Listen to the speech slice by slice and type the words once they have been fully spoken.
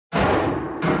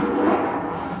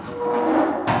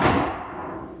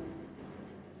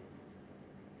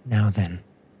then,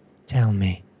 tell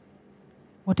me,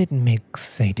 what did Miggs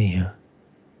say to you?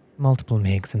 Multiple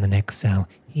Miggs in the next cell.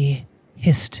 He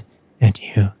hissed at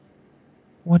you.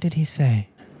 What did he say?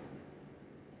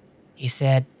 He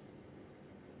said,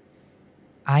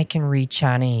 I can read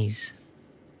Chinese.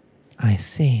 I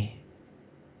see.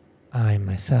 I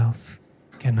myself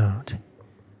cannot.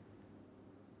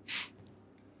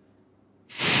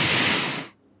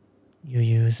 You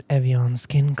use Evian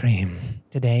skin cream.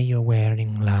 Today you're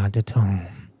wearing La Detente.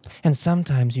 And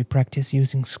sometimes you practice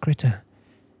using Scritter.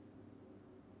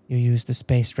 You use the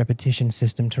spaced repetition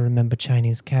system to remember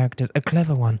Chinese characters. A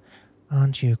clever one,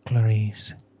 aren't you,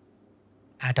 Clarice?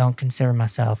 I don't consider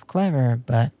myself clever,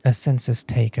 but... A census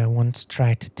taker once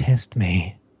tried to test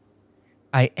me.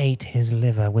 I ate his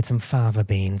liver with some fava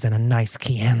beans and a nice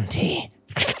Chianti.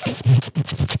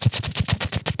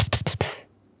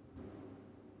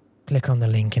 Click on the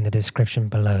link in the description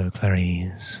below,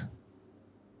 Clarice.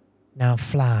 Now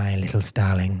fly, little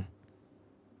starling.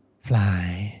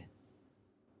 Fly.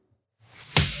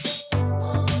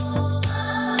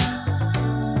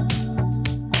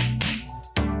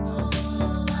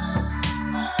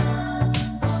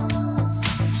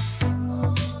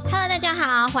 Hello， 大家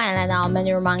好，欢迎来到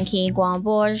Mandarin Monkey 广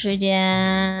播时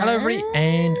间。 Hello, everybody,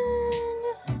 and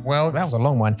well, that was a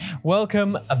long one.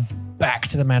 Welcome back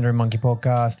to the Mandarin Monkey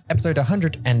Podcast, episode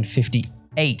 158.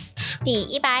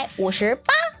 第158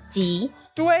集。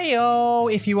对哦,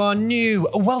 if you are new,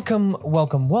 welcome,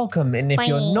 and if 欢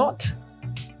迎。 you're not,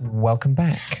 welcome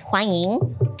back. 欢迎，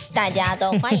大家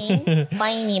都欢迎，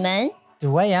欢迎你们。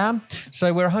对呀,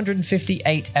 so we're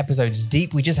 158 episodes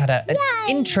deep. We just had an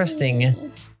interesting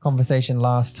conversation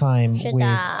last time 是的。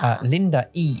 with Linda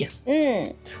E.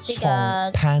 这 from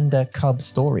个 Panda Cub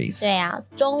Stories. 对啊，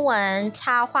中文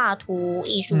插画图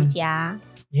艺术家。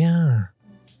 Yeah.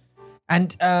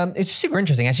 And it's super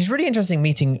interesting. Actually, it's really interesting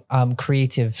meeting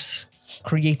creative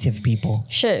people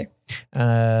是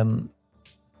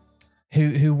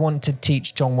who want to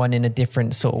teach Zhongwen in a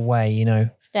different sort of way, you know.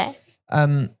 对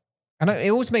And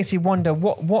it always makes you wonder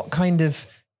what kind of,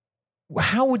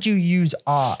 how would you use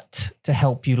art to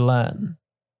help you learn?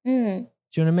 Do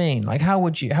you know what I mean? Like how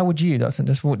would you? That's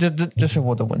just what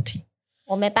the one tea.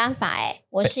 我没办法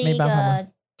我是一没办法吗？个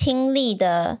听力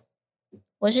的，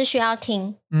我是需要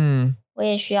听，我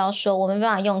也需要说，我没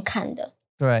办法用看的，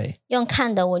对。用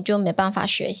看的我就没办法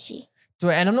学习。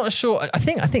对, and I'm not sure. I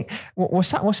think 我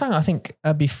上 I think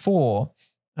before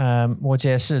我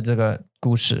解释这个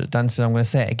故事，但是 I'm going to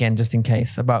say it again just in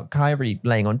case about Kyrie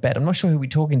laying on bed. I'm not sure who we're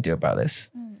talking to about this.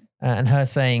 And her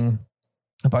saying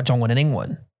about Zhongwen and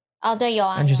Ingwen. 哦，对，有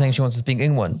啊。 And she's saying she wants to speak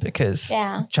Ingwen because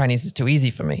Chinese is too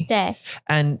easy for me. 对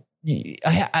And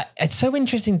it's so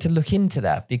interesting to look into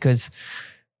that because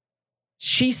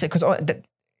she said, because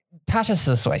她是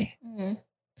4岁，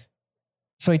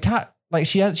所以她 like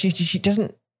she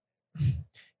doesn't,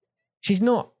 she's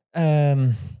not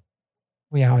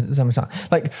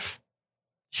like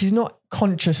she's not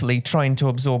consciously trying to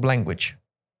absorb language.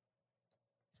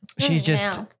 She's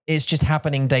just it's just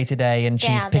happening day to day, and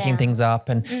she's picking things up,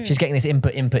 and she's getting this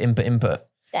input.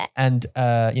 And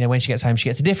you know, when she gets home, she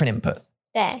gets a different input.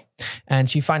 对 And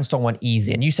she finds Zhongwen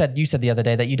easy. And you said the other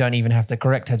day that you don't even have to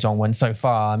correct her Zhongwen so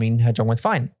far. I mean, her Zhongwen's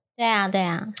fine. 对啊，对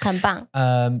啊，很棒。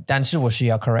但是我需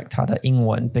要 correct 她的英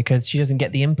文 because she doesn't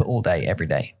get the input all day, every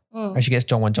day. Or she gets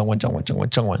Zhongwen.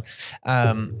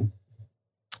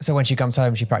 So when she comes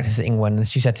home, she practices Ingwen. And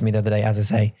she said to me the other day, as I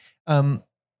say,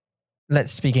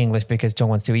 let's speak English because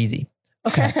Zhongwen's too easy.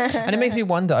 Okay. And it makes me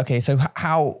wonder, okay, so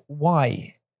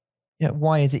why? You know,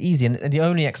 why is it easy? And the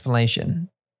only explanation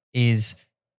is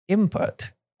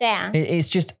input. 对啊， It's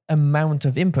just amount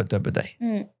of input, 对不对？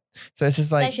 So it's just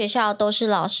在 like 学校都是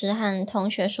老师和同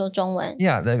学说中文。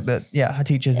 yeah, her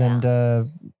teachers and I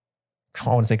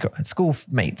want to say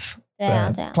schoolmates, 对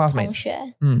啊，对啊，同 classmates.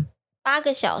 学。8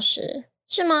个小时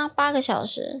是吗？8个小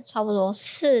时差不多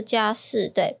，4加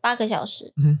4，对，8个小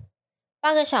时。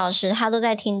8个小时他都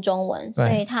在听中文，所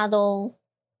以他就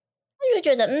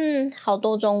觉得好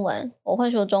多中文，我会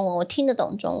说中文，我听得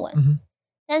懂中文。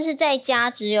但是在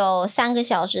家只有3个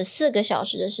小时、4个小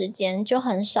时的时间，就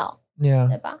很少， Yeah.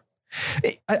 对吧？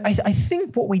 I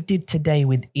think what we did today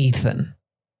with Ethan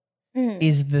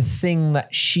is the thing that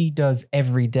she does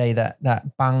every day that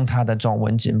帮他的中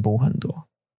文进步很多。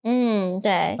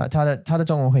对，他的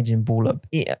中文会进步了，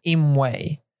因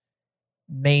为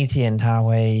每天他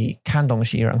会看东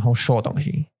西，然后说东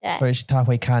西。对，所以他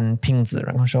会看瓶子，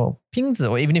然后说瓶子。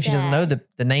Or even if she doesn't know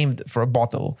the name for a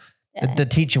bottle, the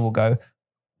teacher will go,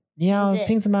 你要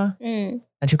瓶子吗？And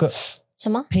she'll go, 什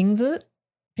么？瓶子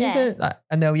瓶子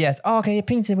and they'll yes. Oh, okay,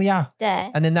 瓶子不要. 对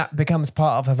And then that becomes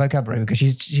part of her vocabulary because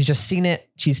she's just seen it,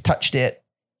 she's touched it,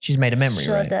 she's made a memory,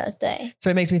 说 right? 的对 So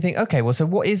it makes me think, okay, well, so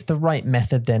what is the right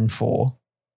method then for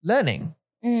learning?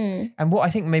 嗯 And what I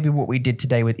think maybe what we did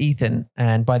today with Ethan,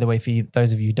 and by the way, for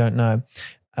those of you who don't know,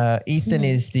 Ethan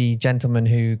is the gentleman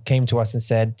who came to us and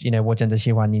said, you know, 我真的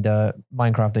喜欢你的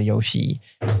Minecraft 的游戏.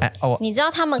 Oh, 你知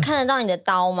道他们看得到你的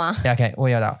刀吗？ yeah, okay, 我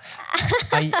要到.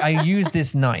 I use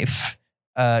this knife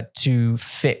to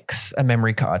fix a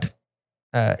memory card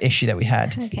issue that we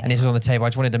had. Okay. And it was on the table. I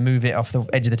just wanted to move it off the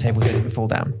edge of the table so it didn't fall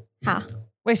down. 好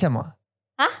为什么？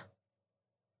啊，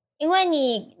因为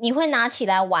你会拿起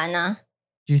来玩啊。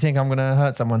 Do you think I'm going to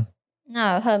hurt someone?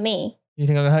 No, hurt me. You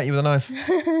think I'm going to hurt you with a knife?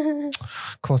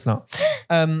 Of course not.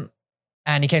 And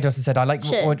he came to us and said, I like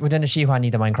是。我真的喜欢你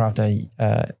的 Minecraft 的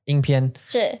影片。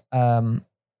是，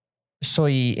所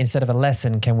以 instead of a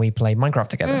lesson, can we play Minecraft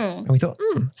together? And we thought,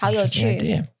 好有 interesting 趣。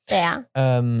 idea. 对啊，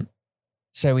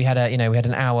 So we had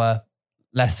an hour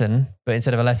lesson, but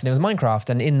instead of a lesson, it was Minecraft.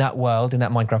 And in that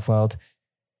Minecraft world,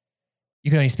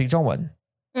 you can only speak 中文。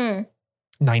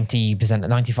90%,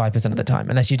 95% of the time,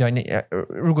 unless you don't.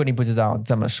 如果你不知道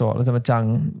怎么说，怎么讲，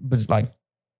不是 like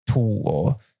tool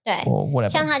or 对， or whatever.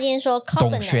 像他今天说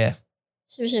洞穴 carbonate，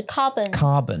是不是 carbon？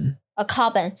 Carbon.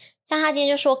 carbon， 像他今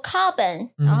天就说 carbon，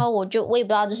然后我也不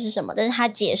知道这是什么，但是他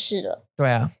解释了，对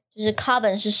啊。就是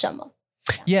carbon 是什么。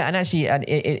Yeah, and actually, and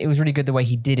it was really good the way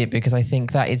he did it because I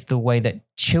think that is the way that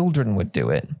children would do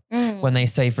it when they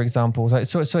say, for example,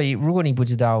 so 如果你不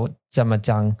知道怎么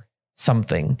讲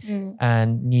something,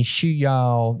 and 你需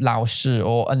要老师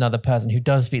or another person who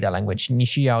does speak that language, 你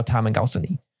需要他们告诉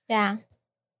你。对啊，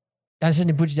但是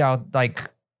你不知道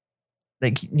like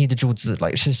你的主旨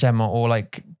like 是什么 or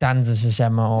like 单字是什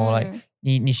么 or like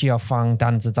你需要放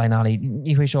单字在哪里，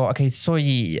你会说 OK， 所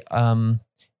以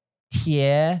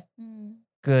铁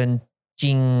跟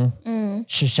金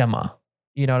是什么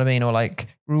you know what I mean, or like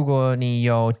如果你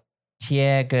有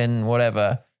铁跟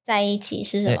whatever 在一起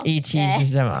是什么？一起是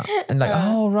什么 and like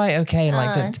oh right okay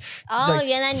like that, 哦，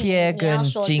原来你要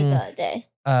说这个，对，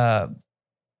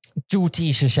主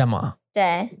题是什么？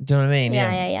对 Do you know what I mean?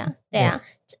 Yeah. 对啊，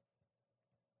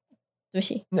对不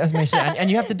起 That's amazing. And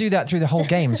you have to do that through the whole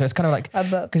game. So it's kind of like,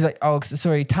 because like, oh,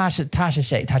 sorry, 他是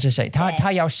谁？他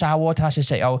要杀我，他是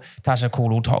谁？哦，他是骷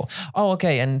髅头。Oh,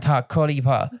 okay, and 他可以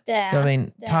怕。对啊 I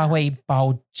mean, 他会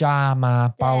爆炸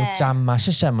吗？爆炸吗？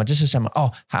是什么？这是什么？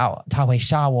哦，好，他会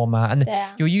杀我吗？ And 对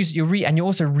啊 you're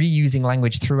also reusing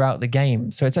language throughout the game.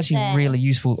 So it's actually 对 really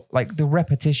useful. Like the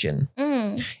repetition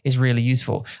is really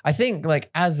useful. I think like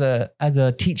as a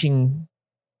teaching,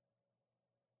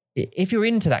 if you're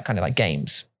into that kind of like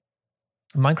games,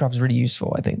 Minecraft is really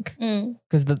useful, I think.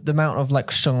 Because the amount of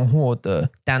like 生活的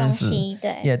单词，东西，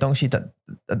对 yeah, 东西的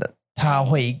他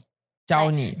会教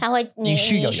你，他会你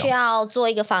需要做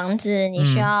一个房子，你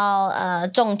需要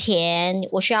种田，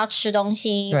我需要吃东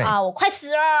西啊，我快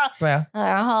死了，对啊，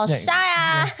然后杀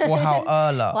呀，我好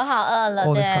饿了，我好饿了，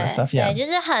 all this kind of stuff, 对，就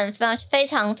是非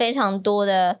常非常多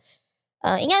的。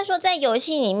应该说在游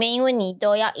戏里面，因为你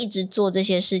都要一直做这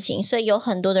些事情，所以有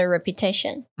很多的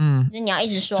repetition。就是你要一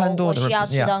直说，我需要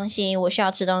吃东西，我需要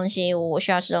吃东西，我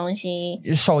需要吃东西，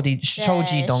收集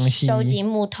东西，收集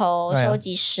木头，收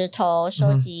集石头，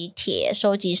收集铁，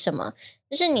收集什么，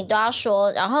就是你都要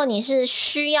说，然后你是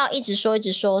需要一直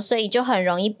说，所以就很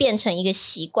容易变成一个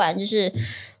习惯。就是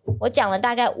我讲了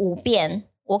大概5遍，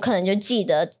我可能就记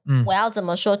得我要怎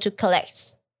么说 to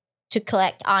collect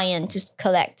iron, to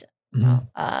collect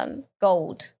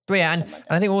gold. 对啊 and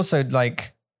I think also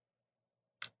like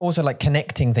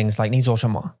connecting things like 你做什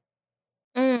么？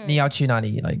你要去哪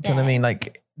里？ like, do you know what I mean?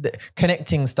 Like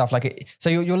connecting stuff like so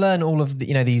you'll learn all of the,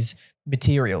 you know, these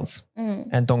materials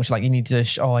and 东西 like you need to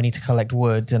I need to collect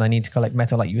wood and I need to collect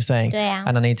metal like you were saying. 对啊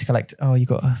And I need to collect you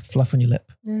got a fluff on your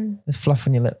lip. There's fluff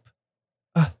on your lip.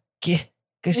 谢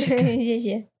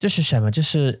谢。这是什么？这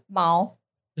是毛。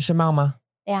这是猫吗？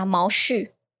对啊，毛絮。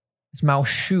It's 毛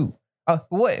絮。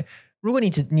如果你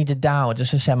知道这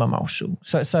是什么毛絮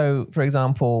so for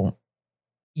example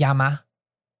鸭吗？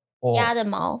鸭的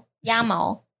毛，鸭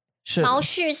毛。毛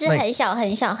絮是很小那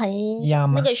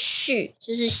个絮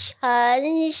就是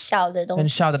很小的东西，很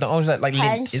小的东西 like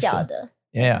很小的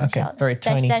yeah okay very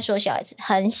tiny 再缩小一次，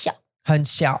很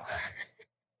小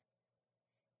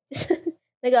就是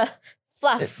那个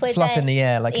fluff 会在 in the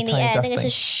air like in the air 那个是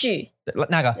絮，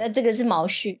那个这个是毛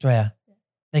絮，对啊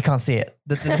they can't see it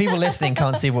the people listening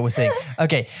can't see what we're saying.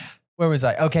 Okay, where was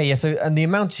I? Okay, yeah, so and the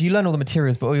amount you learn all the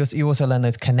materials but you also learn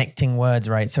those connecting words,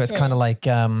 right? So it's kind of like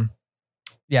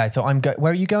yeah, so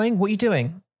where are you going? What are you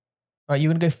doing? Right,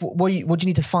 you're going to go, what do you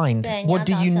need to find? What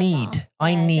do you need?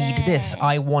 I need this.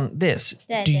 I want this.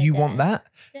 Do you want that?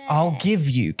 I'll give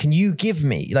you. Can you give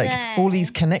me? Like all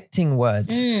these connecting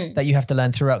words that you have to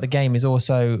learn throughout the game is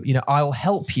also, I'll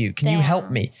help you. Can you help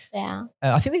me?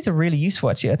 I think these are really useful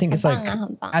actually. I think it's like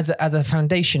as a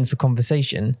foundation for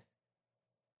conversation.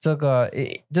 这个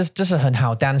这是很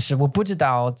好，但是我不知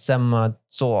道怎么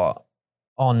做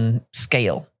on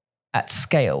scale. At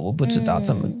scale, 我不知道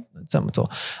怎么做.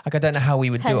 Like I don't know how we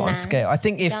would do it on scale. I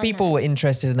think if people were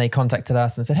interested and they contacted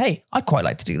us and said, "Hey, I'd quite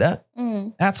like to do that."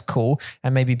 That's cool.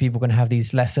 And maybe people are going to have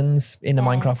these lessons in the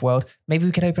Minecraft world. Maybe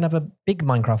we could open up a big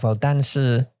Minecraft world. 但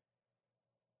是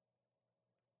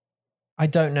I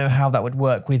don't know how that would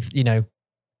work with,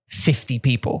 50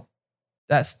 people.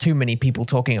 That's too many people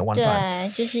talking at one time. 对，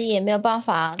就是也没有办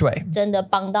法真的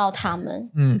帮到他们。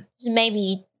就是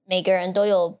maybe 每个人都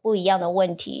有不一样的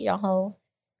问题，然后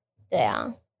对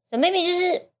啊 so maybe 就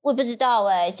是我也不知道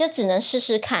就只能试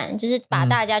试看，就是把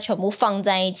大家全部放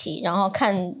在一起，然后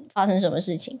看发生什么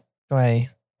事情。对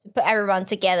so put everyone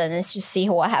together and just see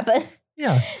what happens.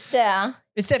 Yeah. 对啊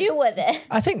deal with it.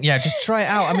 I think, just try it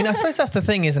out. I mean, I suppose that's the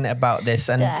thing, isn't it, about this?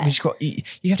 And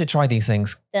you have to try these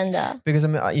things. 真的 Because, I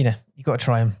mean, you got to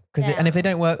try them. And if they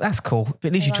don't work, that's cool. But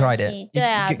at least you tried it.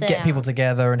 You get people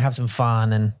together and have some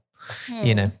fun and,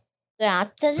 对啊，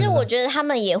但是我觉得他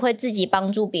们也会自己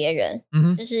帮助别人，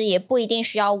就是也不一定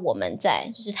需要我们在，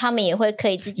就是他们也会可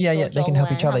以自己说中文。They can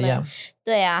help each other,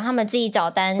 对啊，他们自己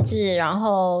找单字，然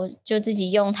后就自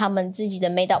己用他们自己的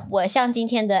made up word。像今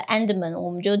天的 Enderman， 我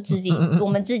们就我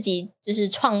们自己就是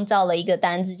创造了一个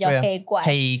单字叫黑怪。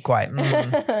黑怪，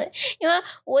因为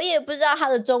我也不知道它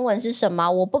的中文是什么，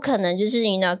我不可能就是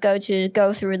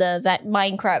go through the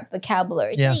Minecraft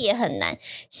vocabulary， 这也很难。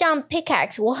像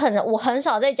pickaxe， 我很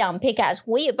少在讲 pickaxe，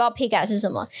 我也不知道 pickaxe 是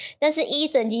什么，但是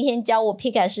Ethan 今天教我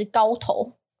pickaxe 是高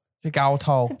头。是高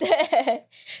头，对，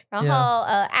然后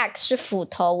axe 是斧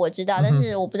头，我知道，但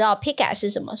是我不知道 pickaxe 是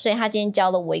什么，所以他今天教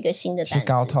了我一个新的单词，是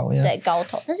高头，对，高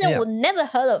头，但是我 never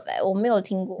heard of it， 我没有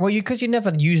听过。Well, because you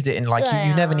never used it in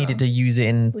you never needed to use it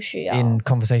in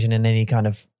conversation in any kind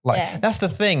of that's the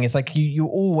thing. It's like you're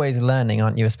always learning,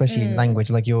 aren't you? Especially in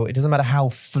language, like it doesn't matter how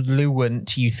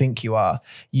fluent you think you are,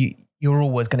 you're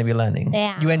always going to be learning.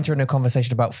 Yeah. You enter in a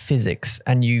conversation about physics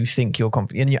and you think you're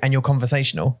and you're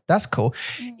conversational. That's cool.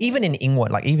 Even in Ingwen,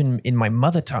 like even in my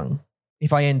mother tongue,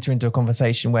 if I enter into a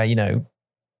conversation where,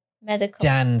 medical.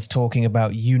 Dan's talking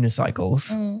about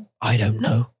unicycles, I don't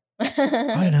know.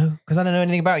 I don't know because I don't know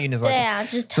anything about unicycles. 对啊，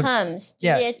就是 terms,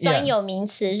 这些专有名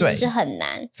词就是很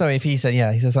难。So if he said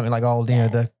something like, oh,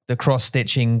 the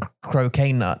cross-stitching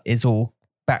croquet nut is all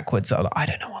backwards. So I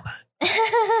don't know what that.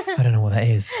 I don't know what that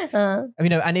is.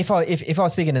 And if I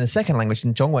was speaking in the second language,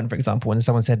 in Zhongwen, for example, when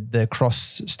someone said the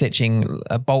cross-stitching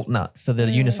bolt nut for the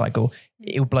unicycle,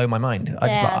 it would blow my mind.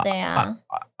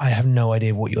 I have no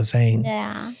idea what you're saying. 对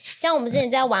啊，像我们之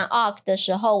前在玩 Ark 的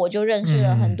时候，我就认识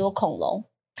了很多恐龙。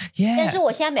Yeah. 但是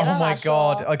我现在没办法说。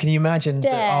Oh my god! Can you imagine?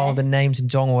 The names in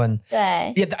Zhongwen.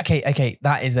 对。Yeah. Okay.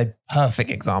 That is a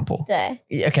perfect example. 对。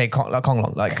Okay. 恐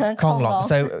龙 like 恐龙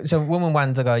So 我们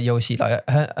玩这个游戏 like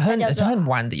很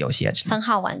玩的游戏 actually. 很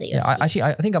好玩的游戏。Yeah. Actually,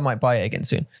 I think I might buy it again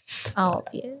soon. Oh,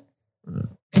 yeah.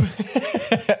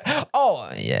 Oh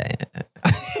yeah.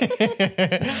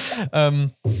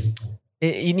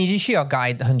 你需要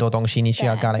盖很多东西，你需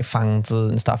要盖 like 房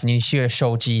子 and stuff， 你需要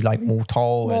收集 like 木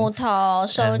头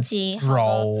收集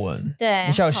肉，对，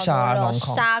你需要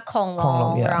杀恐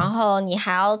龙，然后你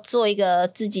还要做一个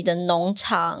自己的农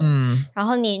场，然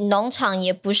后你农场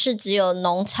也不是只有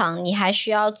农场，你还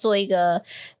需要做一个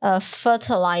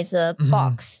fertilizer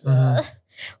box。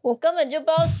我根本就不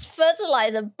知道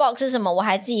fertilizer box 是什么，我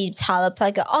还自己查了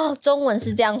plug 中文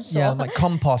是这样说 Yeah, like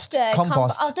compost 对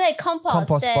compost 对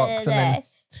compost box and then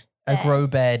a grow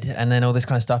bed and then all this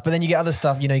kind of stuff. But then you get other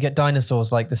stuff, you get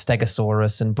dinosaurs like the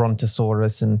Stegosaurus and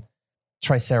Brontosaurus and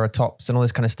Triceratops and all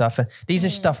this kind of stuff. And these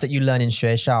are stuff that you learn in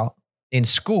学校 in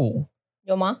school.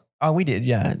 有吗？ Oh, we did,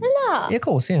 yeah. 真的 Yeah, of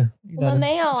course, yeah. 我们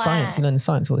没有science, you learn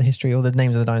science, all the history, all the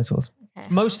names of the dinosaurs.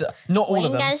 Most, not all of them. 我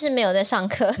应该是没有在上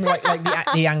课。like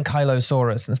the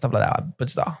Ankylosaurus and stuff like that.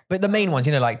 But the main ones,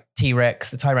 like T-Rex,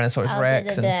 the Tyrannosaurus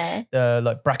Rex, and the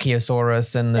like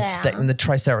Brachiosaurus and the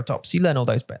Triceratops. You learn all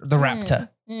those. The raptor.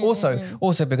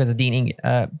 Also because of Deaning,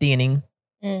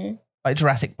 like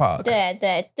Jurassic Park. 对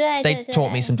They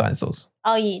taught me some dinosaurs.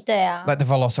 对啊。Like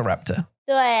the Velociraptor.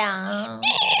 对啊。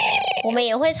我们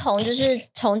也会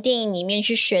从电影里面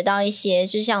去学到一些，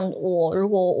就像如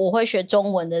果我会学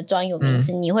中文的专有名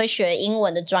词，你会学英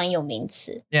文的专有名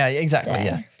词。Yeah, exactly.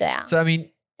 Yeah. 对啊。So I mean,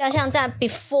 像在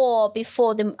before the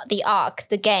arc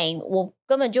the game， 我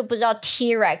根本就不知道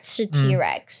T-Rex 是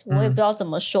T-Rex，我也不知道怎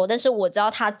么说，但是我知道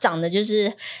它长得就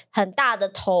是很大的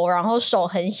头，然后手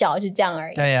很小，就这样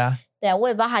而已。对呀。对，我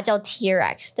也不知道它叫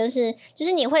T-Rex， 但是就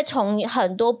是你会从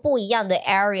很多不一样的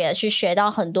area 去学到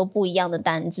很多不一样的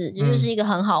单字，这就是一个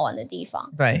很好玩的地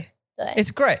方。对。对。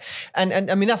It's great. And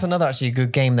I mean, that's another actually a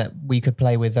good game that we could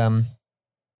play with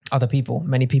other people,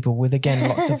 many people with, again,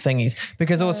 lots of thingies.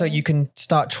 Because also you can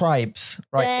start tribes,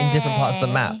 right, in different parts of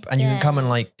the map. And you can come and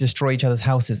like destroy each other's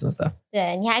houses and stuff.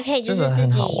 对，你还可以就是自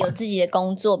己有自己的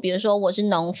工作，比如说我是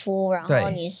农夫，然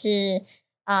后你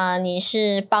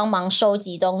是帮忙收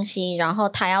集东西，然后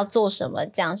他要做什么，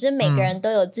这样就是每个人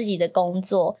都有自己的工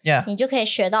作，你就可以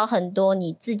学到很多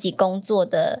你自己工作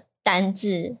的单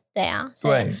字，对啊，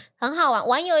所以很好玩。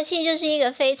玩游戏就是一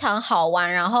个非常好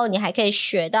玩，然后你还可以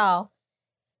学到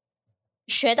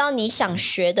你想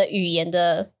学的语言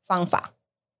的方法，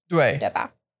对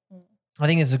吧？I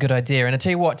think it's a good idea. And I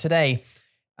tell you what, today,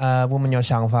 我们有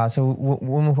想法， so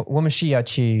我们需要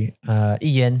去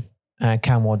医院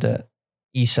看我的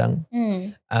医生。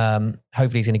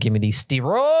Hopefully he's going to give me these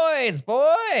steroids,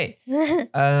 boy.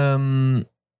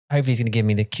 Hopefully he's going to give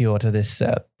me the cure to this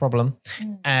problem.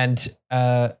 And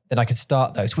then I can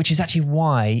start those, which is actually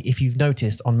why, if you've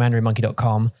noticed on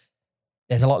mandarinmonkey.com,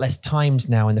 there's a lot less times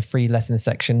now in the free lesson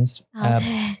sections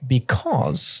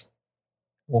because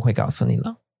我会告诉你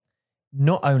了.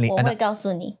 Not only 我会告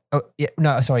诉你. Oh yeah,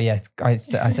 no, sorry, yeah, I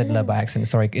said love by accident.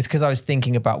 Sorry, it's because I was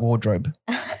thinking about wardrobe.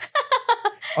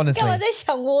 Honestly, 干嘛在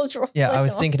想 wardrobe? Yeah, I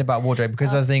was thinking about wardrobe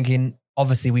because I was thinking,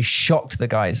 obviously, we shocked the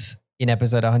guys in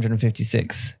episode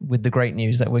 156 with the great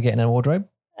news that we're getting a wardrobe.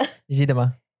 You see them?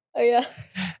 Oh yeah.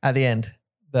 At the end,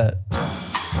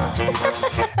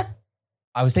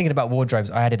 I was thinking about wardrobes.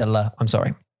 I added a l. I'm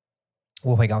sorry.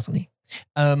 我会告诉你.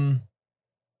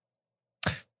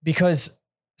 Because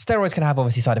steroids can have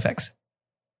obviously side effects.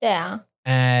 对啊.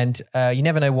 And you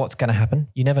never know what's going to happen.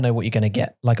 You never know what you're going to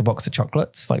get, like a box of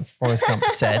chocolates, like Forrest Gump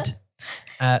said.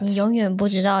 你永远不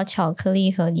知道巧克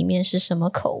力盒里面是什么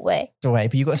口味.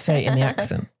 But you got to say it in the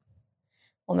accent.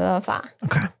 我没办法.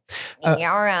 Okay. 你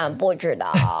永远不知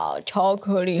道巧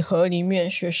克力盒里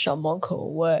面是什么口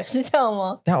味. 是这样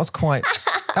吗? That was quite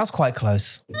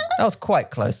close. That was quite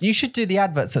close. You should do the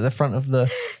adverts at the front of the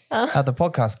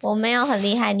podcast. 我没有很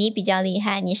厉害，你比较厉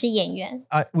害，你是演员.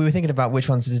 We were thinking about which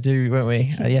ones to do, weren't we,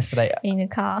 yesterday? In the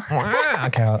car.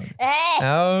 Okay.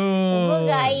 Oh. 不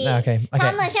可以. Okay.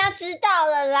 他们现在知道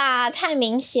了啦，太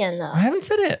明显了. I haven't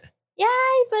said it. Yeah,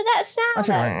 but that sound.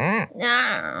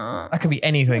 That could be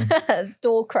anything.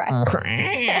 Door crack.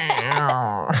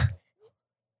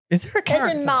 Is there a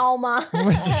character? 那是猫吗?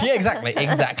 Yeah, exactly.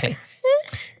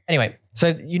 Anyway, so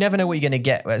you never know what you're going to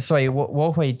get. 所以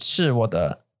我会吃我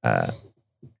的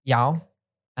药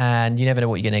and you never know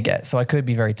what you're going to get. So I could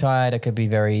be very tired. I could be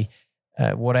very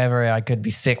whatever. I could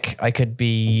be sick. I could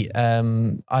be, I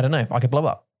don't know. I could blow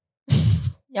up.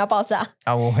 你要爆炸?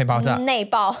 我会爆炸. 内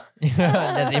爆.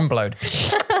 There's implode.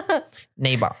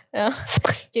 内爆.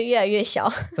 就越来越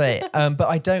小. 对, but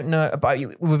I don't know about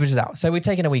you. So we're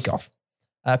taking a week off,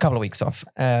 a couple of weeks off,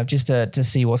 just to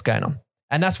see what's going on.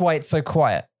 And that's why it's so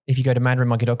quiet. If you go to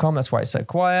mandarinmonkey.com, that's why it's so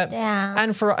quiet. Yeah.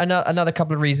 And for another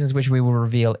couple of reasons, which we will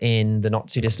reveal in the not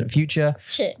too distant future.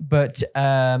 Shit. But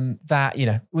that, you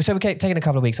know, so we're taking a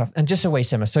couple of weeks off. And just a way,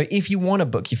 Simmer. So if you want to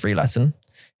book your free lesson,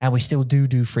 and we still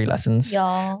do free lessons.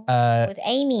 With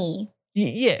Amy.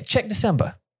 Yeah, check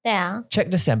December. Yeah. Check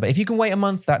December. If you can wait a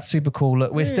month, that's super cool.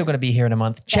 Look, we're still going to be here in a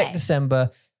month. Check December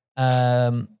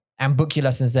and book your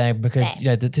lessons there because you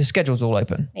know the schedule's all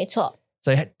open. 没错.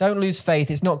 So don't lose faith.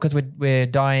 It's not because we're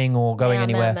dying or going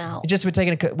anywhere. It's just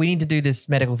we need to do this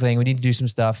medical thing. We need to do some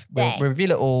stuff. We'll reveal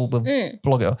it all. We'll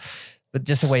blog it all. But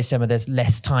just the way Summer, there's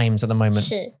less times at the moment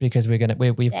because we've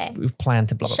planned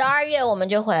to blah blah. 12月我们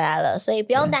就回来了，所以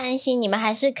不用担心，你们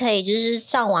还是可以就是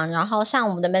上网，然后上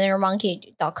我们的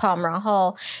mandarinmonkey.com， 然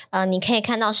后你可以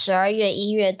看到12月、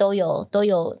1月都有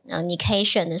你可以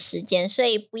选的时间，所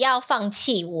以不要放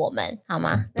弃我们，好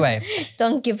吗？对。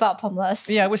Don't give up on us.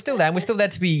 Yeah, we're still there. And we're still there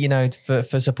to be, you know,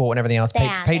 for support and everything else.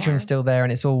 Patreon's still there,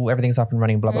 and everything's up and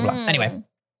running. Blah blah blah. Anyway.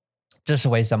 Just a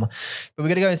waste summer, but we're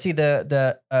gonna go and see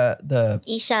the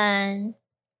医生。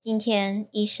今天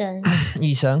医生。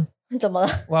医生。怎么了？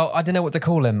 Well, I don't know what to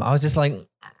call him. I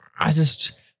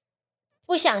just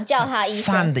不想叫他医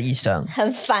生。烦的医生。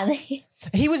很烦。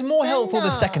He was more helpful the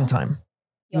second time.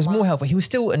 He was more helpful. He was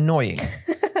still annoying,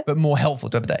 but more helpful,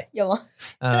 对不对？有吗？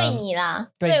对你啦，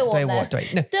对我们，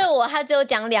对我，他只有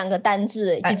讲2个单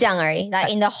字，就这样而已。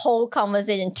Like in the whole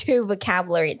conversation, 2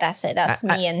 vocabulary. That's it. That's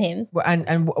me and him.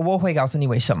 And 我会告诉你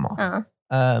为什么。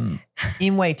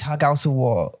因为他告诉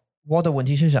我我的问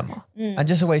题是什么，and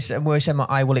just 为什么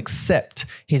I will accept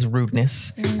his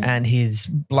rudeness and his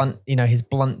blunt,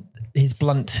 his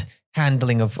blunt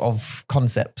handling of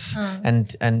concepts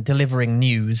and delivering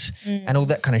news and all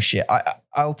that kind of shit.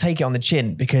 I'll take it on the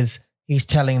chin because he's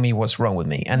telling me what's wrong with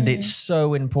me, and it's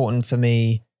so important for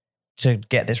me to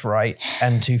get this right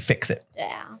and to fix it.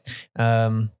 Yeah.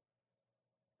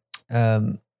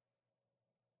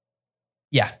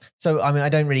 So, I mean, I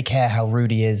don't really care how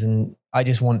rude he is, and I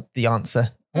just want the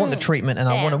answer. I want the treatment, and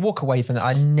I want to walk away from it.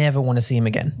 I never want to see him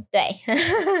again. 对，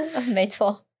没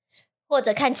错。或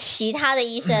者看其他的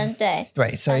医生，对，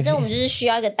反正我们就是需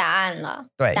要一个答案了。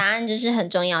对，答案就是很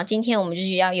重要。今天我们就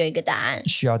是要有一个答案，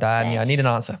需要答案。Yeah, I need an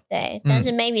answer. 对，但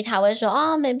是 maybe 他会说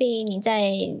，maybe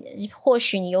或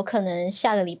许你有可能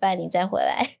下个礼拜你再回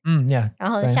来。Yeah.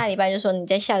 然后下礼拜就说你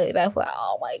在下个礼拜回来。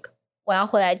Oh my god， 我要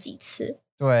回来几次？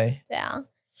对啊。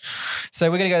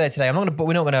So we're going to go there today. I don't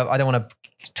want to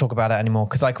talk about it anymore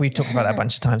because like we've talked about that a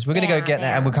bunch of times. We're going to go get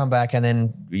there and we'll come back and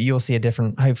then you'll see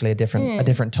hopefully a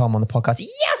different Tom on the podcast. Yes!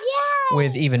 Yay!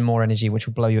 With even more energy, which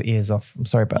will blow your ears off. I'm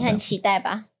sorry about that. 你很期待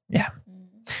吧? Yeah.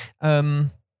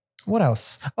 What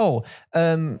else?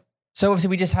 So obviously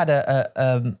we just had a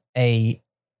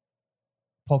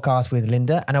podcast with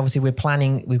Linda, and obviously we've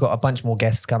got a bunch more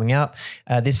guests coming up.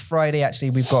 This Friday, actually,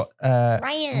 we've got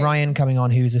Ryan coming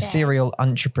on, who's a serial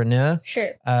entrepreneur. Sure.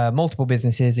 Multiple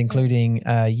businesses, including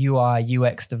UI,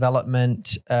 UX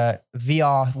development,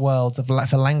 VR worlds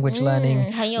for language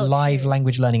learning, live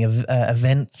language learning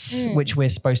events, which we're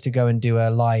supposed to go and do a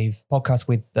live podcast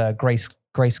with Grace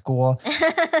Gore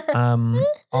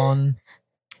on.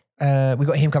 We've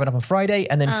got him coming up on Friday,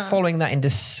 and then following that in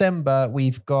December,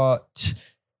 we've got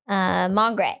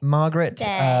Margaret,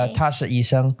 她是医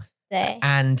生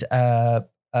and a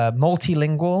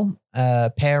multilingual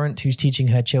parent who's teaching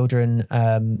her children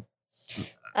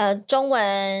中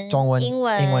文、英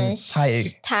文、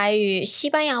台语、西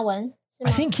班牙文。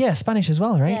I think Spanish as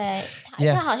well, right?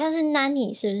 对，他好像是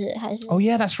Nanny 是不是？还是 Oh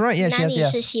yeah, that's right. Yeah,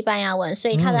 Nanny 是西班牙文，所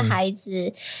以他的孩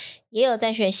子也有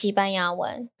在学西班牙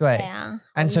文。对啊。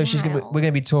And so we're going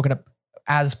to be talking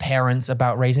as parents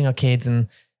about raising our kids,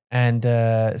 and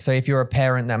so if you're a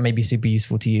parent, that may be super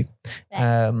useful to you,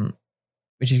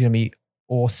 which is going to be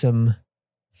awesome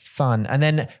fun. And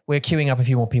then we're queuing up a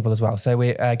few more people as well. So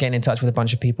we're getting in touch with a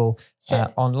bunch of people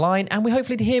online, and we're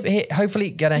hopefully going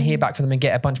to hear back from them and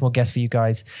get a bunch more guests for you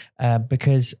guys,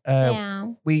 because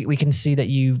we can see that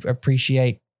you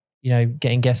appreciate,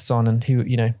 getting guests on and who,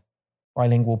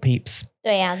 bilingual peeps.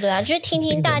 对呀，就是听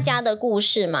听大家的故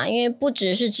事嘛，因为不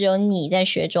只有你在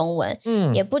学中文，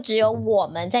也不只有我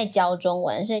们在教中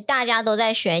文，所以大家都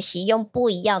在学习，用不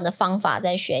一样的方法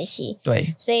在学习。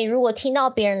对，所以如果听到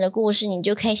别人的故事，你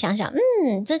就可以想想，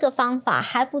这个方法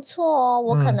还不错哦，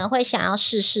我可能会想要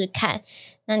试试看，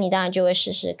那你当然就会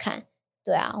试试看。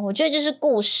对啊，我觉得就是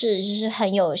故事，就是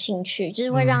很有兴趣，就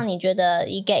是会让你觉得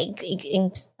一个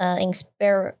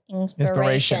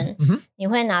inspiration，你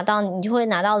会拿到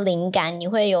灵感，你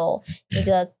会有一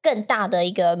个更大的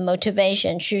一个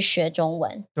motivation 去学中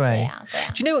文。对啊。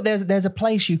Do you know there's a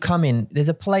place you come in? There's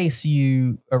a place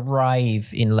you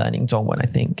arrive in learning 中文. I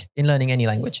think in learning any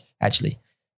language. Actually,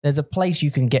 there's a place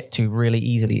you can get to really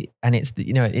easily, and it's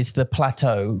the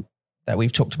plateau that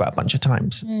we've talked about a bunch of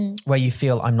times, where you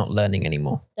feel I'm not learning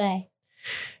anymore. 对。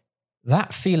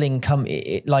That feeling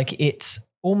it's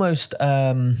almost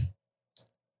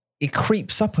it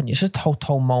creeps up on you. 是偷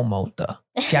偷摸摸的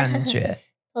感觉。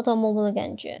偷偷摸摸的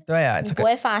感觉。对啊，你不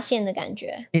会发现的感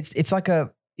觉。It's like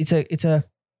it's a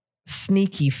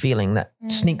sneaky feeling that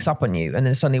sneaks up on you, and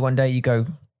then suddenly one day you go,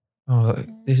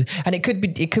 and it could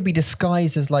be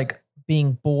disguised as like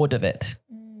being bored of it.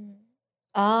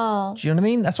 Oh. Do you know what I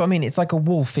mean? That's what I mean. It's like a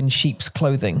wolf in sheep's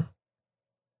clothing.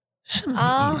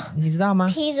 你知道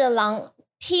吗？披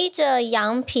着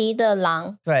羊皮的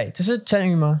狼。对，这是成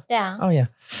语吗？对啊。Oh yeah.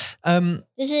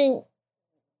 就是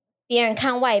别人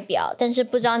看外表，但是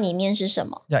不知道里面是什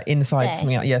么。Yeah, inside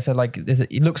something else. Yeah, so like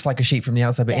it looks like a sheep from the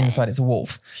outside, but inside it's a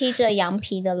wolf. 披着羊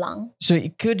皮的狼。So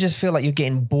it could just feel like you're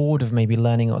getting bored of maybe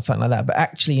learning or something like that, but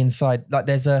actually inside, like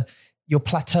you're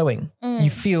plateauing. You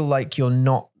feel like you're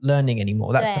not learning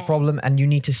anymore. That's the problem. And you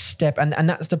need to step, and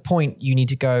that's the point. You need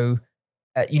to go,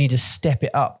 you need to step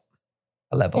it up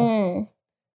a level.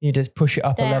 You need to push it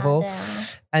up a level.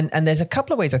 And there's a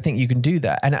couple of ways I think you can do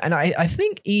that. And I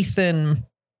think Ethan,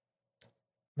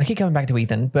 I keep coming back to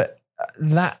Ethan, but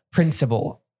that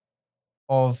principle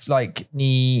of like,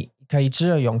 你可以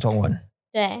只用中文。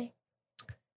对。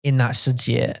In that 世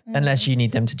界, unless you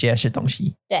need them to 解释东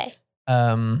西。对。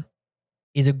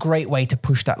Is a great way to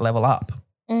push that level up.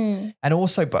 And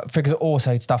also, but because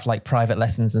also stuff like private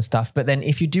lessons and stuff. But then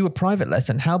if you do a private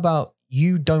lesson, how about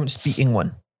you don't speak 英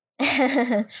文？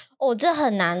哦，这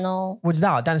很难哦。我知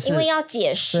道，但是因为要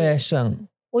解释，学生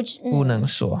不能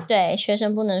说。对，学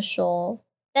生不能说，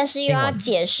但是又要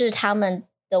解释他们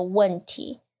的问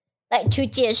题。来，去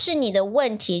解释你的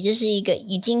问题，这是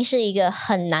已经是一个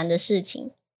很难的事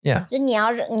情。Yeah， 就你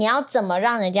要怎么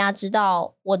让人家知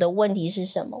道我的问题是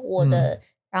什么？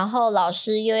然后老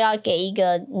师又要给一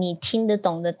个你听得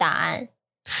懂的答案。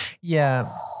Yeah,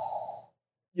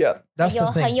 that's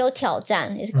the thing. 很有挑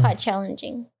战 ，It's quite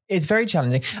challenging. It's very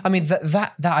challenging. I mean,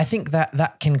 that I think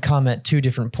that can come at two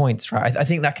different points, right? I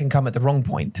think that can come at the wrong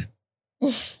point.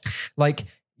 Like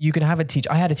you can have a teacher.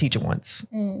 I had a teacher once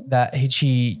that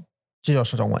she 只有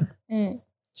说中文，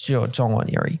只有中文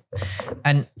而已，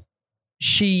 and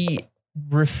she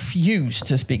refused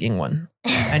to speak 英文。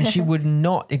And she would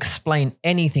not explain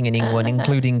anything in English,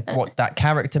 including what that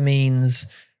character means,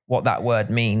 what that word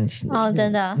means. Oh,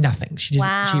 真的 nothing. She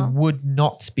would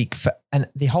not speak for, and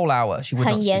the whole hour she would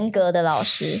not speak. 很严格的老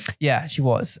师。Yeah, she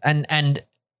was, and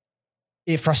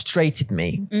it frustrated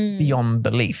me beyond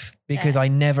belief because I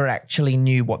never actually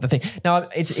knew what the thing. Now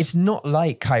it's not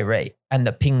like Kyrie and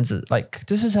the pings like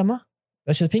这是什么？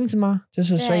这是瓶子吗？这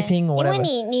是水瓶 or whatever. 因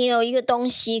为你有一个东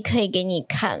西可以给你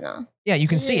看啊。Yeah, you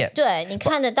can see it. 对，你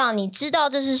看得到，你知道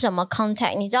这是什么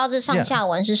context， 你知道这上下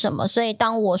文是什么，所以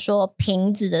当我说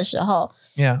瓶子的时候，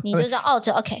 你就知道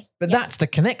这 OK. But that's the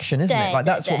connection, isn't it? Like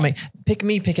that's what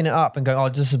picking it up and going,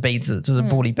 这是杯子，这是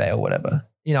玻璃杯 or whatever.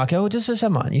 You know, okay, 这是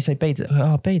什么？ You say 杯子，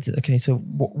杯子。Okay, so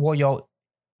我有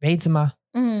杯子吗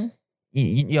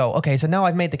？Okay, so now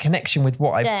I've made the connection with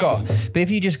what I've got. But if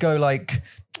you just go like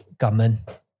gumman,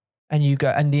 and you go,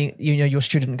 and your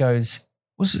student goes,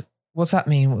 what's that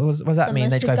mean? What's that mean?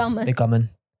 They go, gumman.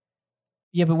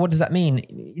 Yeah, but what does that mean?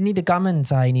 You need a gumman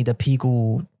在你的屁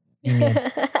股里面。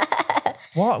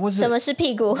What was it? 什么是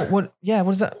屁股？ What? Yeah,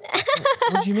 what does that?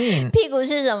 What do you mean? 屁股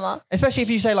是什么？ Especially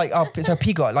if you say like, so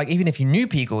屁股, like even if you knew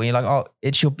屁股, you're like,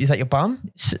 is that your bum?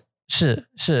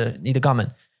 是你的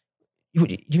gumman. Do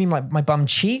you mean my bum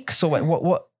cheeks or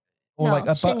what? Or no,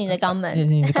 like 是你的肛门。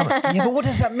Yeah, but what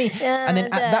does that mean? And then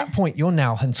at that point, you're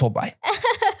now 很挫败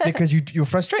because you're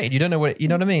frustrated. You don't know what you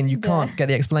know what I mean. You can't get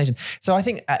the explanation. So I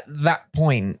think at that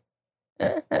point,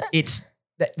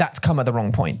 that's come at the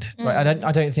wrong point, right?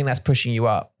 I don't think that's pushing you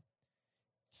up.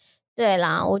 对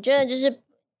啦，我觉得就是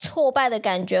挫败的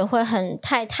感觉会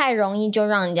太容易就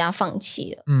让人家放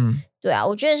弃了。对啊，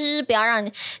我觉得是不要让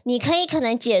你可以可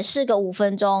能解释个5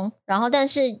分钟，然后但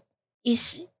是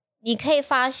你可以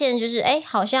发现就是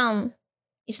好像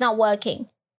it's not working，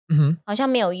 好像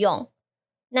没有用，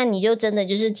那你就真的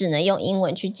就是只能用英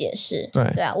文去解释。对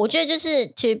啊，我觉得就是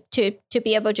to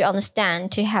be able to understand,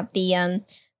 to have the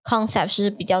concept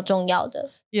是比较重要的。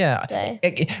Yeah， 对。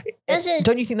但是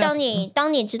don't you think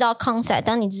当你知道 concept，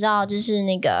 当你知道就是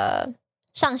那个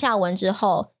上下文之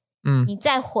后，你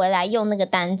再回来用那个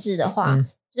单字的话，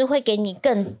就会给你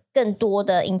更多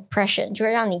的 impression， 就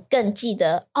会让你更记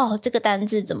得这个单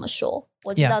字怎么说，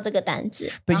我知道这个单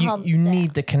字。But you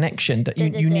need the connection.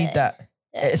 You need that,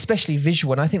 especially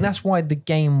visual. And I think that's why the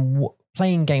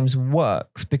playing games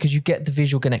works, because you get the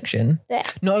visual connection.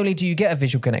 Not only do you get a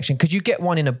visual connection, because you get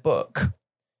one in a book.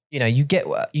 You know, you get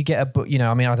a book. You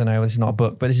know, I mean, I don't know. This is not a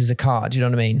book, but this is a card. You know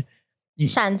what I mean?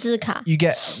 闪字卡。You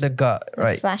get the gut,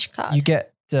 right? Flashcard. You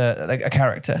get like a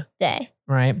character. 对。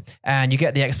Right, and you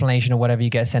get the explanation or whatever, you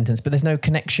get a sentence, but there's no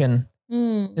connection.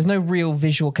 There's no real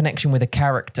visual connection with a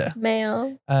character. 没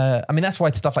有。I mean, that's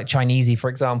why stuff like Chinesey, for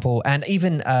example, and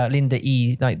even Linda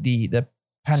E, like the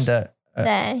Panda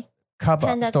Cup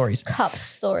stories. Cup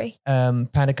story.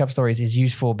 Panda Cup stories is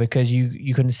useful because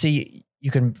you can see,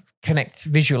 you can connect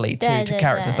visually to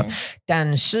character stuff.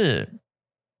 但是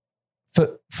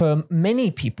for many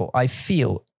people, I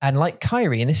feel, and like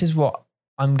Kyrie, and this is what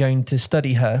I'm going to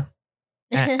study her.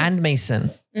 And Mason,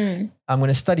 I'm going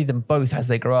to study them both as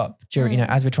they grow up,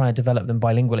 as we're trying to develop them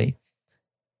bilingually.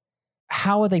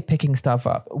 How are they picking stuff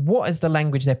up? What is the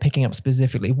language they're picking up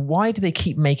specifically? Why do they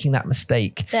keep making that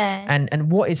mistake? And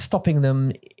what is stopping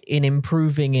them in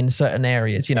improving in certain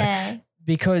areas?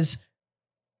 Because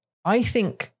I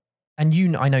think, and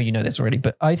I know you know this already,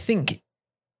 but I think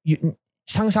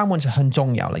上下文是很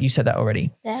重要, like you said that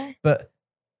already. But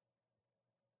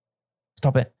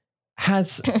stop it.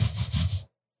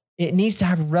 It needs to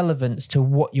have relevance to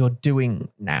what you're doing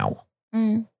now.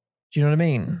 Do you know what I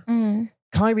mean?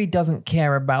 Kyrie doesn't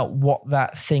care about what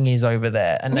that thing is over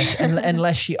there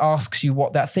unless she asks you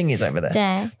what that thing is over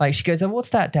there. Like she goes, what's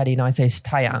that, Daddy? And I say, it's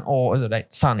太阳, or like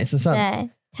sun, it's the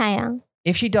sun. 太阳.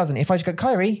 If she doesn't, if I just go,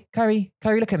 Kyrie,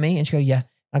 look at me. And she go, yeah.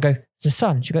 I go, it's the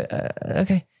sun. She go,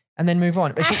 okay. And then move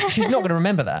on. But she's not going to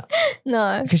remember that.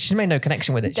 No. Because she's made no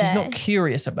connection with it. She's not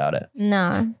curious about it.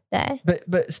 No.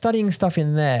 But studying stuff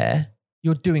in there,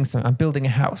 you're doing something. I'm building a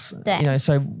house. You know,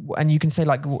 so, and you can say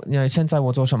like, you know, 现在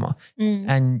我做什么?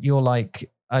 And you're like,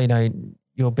 you know,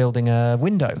 you're building a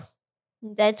window.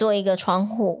 你在做一个窗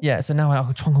户. Yeah, so now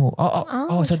I 窗户.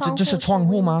 So 这是窗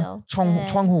户吗？窗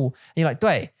户. And you're like,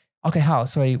 对. Okay, 好，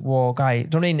所以我盖.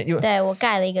 Do you know what I mean? 对，我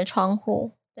盖了一个窗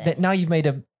户. Now you've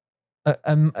made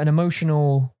an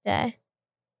emotional, 对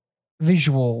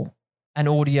visual and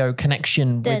audio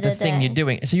connection with the thing you're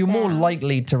doing. So you're more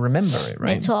likely to remember it,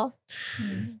 right? 没错.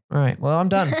 Right, well, I'm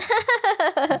done.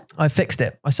 I fixed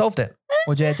it. I solved it.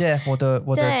 我解决我的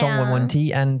中文问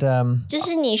题 and 就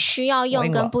是你需要用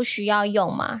跟不需要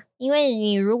用嘛，因为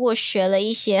你如果学了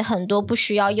一些很多不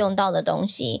需要用到的东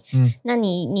西，那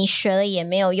你学了也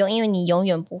没有用，因为你永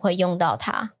远不会用到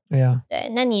它。Yeah. 对，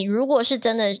那你如果是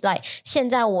真的like 现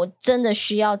在我真的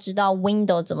需要知道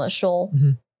window 怎么说，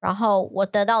然后我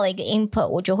得到了一个 input，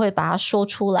 我就会把它说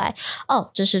出来。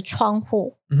哦，这是窗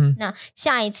户。那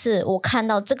下一次我看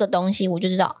到这个东西，我就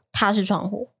知道它是窗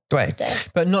户。对。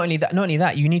But not only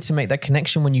that, you need to make that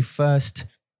connection when you first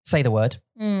say the word.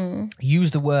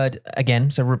 Use the word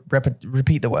again, so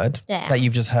repeat the word that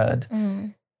you've just heard.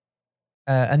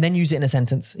 And then use it in a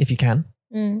sentence if you can.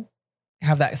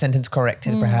 Have that sentence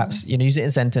corrected, perhaps. You know, use it in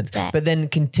a sentence, but then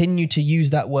continue to use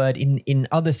that word in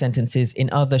other sentences, in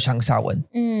other 上下文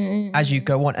as you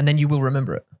go on, and then you will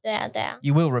remember it. 对啊.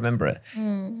 You will remember it.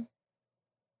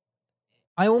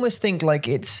 I almost think like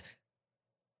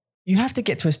you have to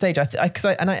get to a stage. I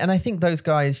think those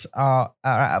guys are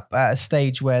at a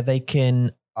stage where they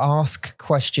can ask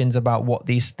questions about what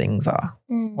these things are.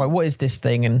 Like, what is this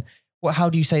thing? And how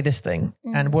do you say this thing?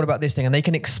 And what about this thing? And they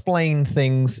can explain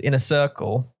things in a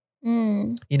circle.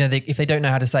 You know, if they don't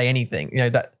know how to say anything, you know,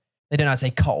 that they don't know how to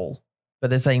say coal, but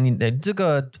they're saying 这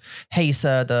个黑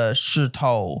色的石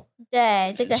头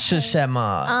对，这个是什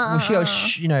么？我需要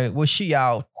you know 我需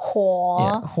要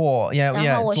火 yeah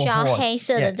然后我需要黑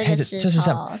色的这个石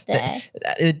头。对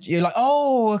You're like,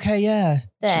 oh, okay, yeah.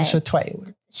 对，是腿，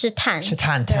是碳，是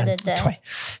碳，对，腿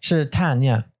是碳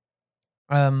yeah.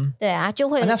 对啊，就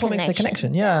会有 and that's what makes the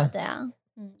connection. Yeah. 对啊。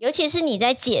尤其是你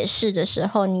在解释的时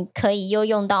候，你可以又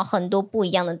用到很多不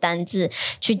一样的单字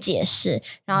去解释，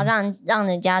然后让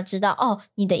人家知道哦，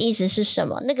你的意思是什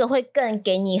么，那个会更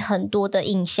给你很多的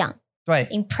印象。对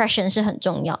 ，impression 是很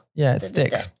重要。Yeah, it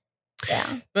sticks. 对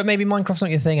啊。But maybe Minecraft's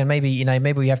not your thing, and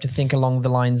maybe we have to think along the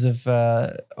lines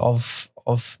of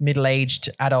middle-aged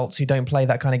adults who don't play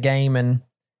that kind of game and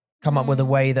come up with a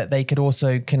way that they could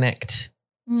also connect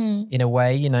in a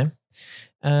way, you know.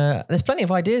 There's plenty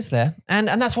of ideas there. And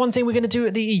that's one thing we're going to do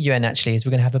at the EUN actually, is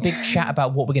we're going to have a big chat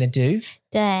about what we're going to do.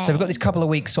 对。So we've got this couple of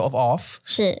weeks sort of off.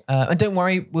 是。And don't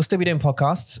worry, we'll still be doing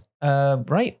podcasts.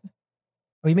 Right?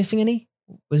 Are we missing any?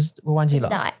 我忘记了。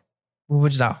我不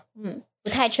知道。不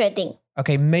太确定。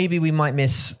Okay, maybe we might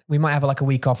have like a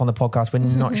week off on the podcast. We're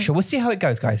not sure. We'll see how it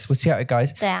goes, guys. We'll see how it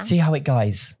goes. 对啊。See how it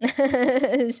goes.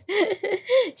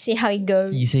 See how it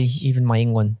goes. You see, even my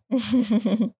英文。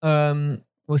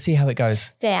We'll see how it goes.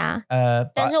 对啊，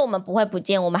但是我们不会不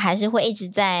见，我们还是会一直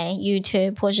在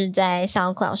YouTube 或是在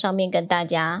SoundCloud 上面跟大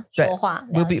家说话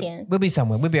聊天。We'll be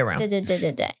somewhere. We'll be around.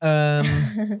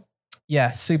 对。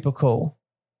Yeah, super cool.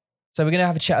 So we're gonna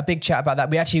have a big chat about that.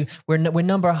 We're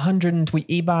number 100. We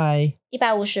 158。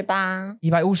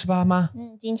158吗？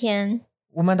今天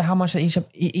我们的号码是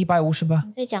158。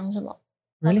你在讲什么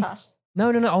 ？Really?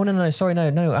 No. Oh no. Sorry, no.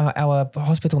 Our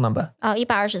hospital number. 哦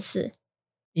，124。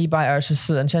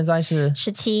124， and 现在是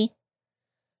17。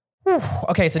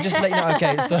Okay, so just to let you know,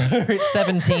 okay, so it's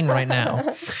 17 right now.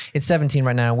 It's 17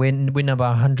 right now. We're number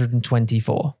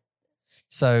 124.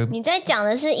 So 你在讲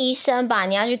的是医生吧？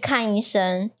你要去看医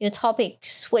生。Your topic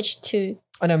switched to.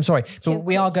 Oh no, I'm sorry. So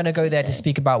we are going to go there to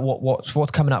speak about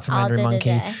what's coming up for Mandarin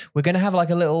Monkey. We're going to have like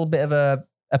a little bit of a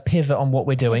pivot on what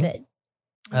we're doing.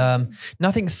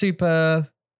 Nothing super.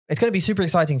 It's going to be super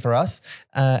exciting for us,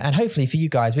 and hopefully for you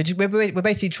guys. We're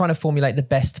basically trying to formulate the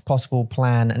best possible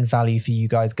plan and value for you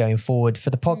guys going forward for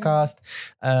the podcast,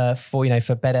 for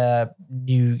better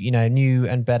new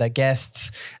and better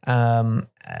guests,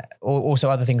 also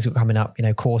other things that are coming up,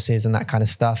 courses and that kind of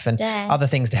stuff, and other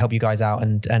things to help you guys out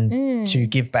and to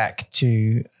give back to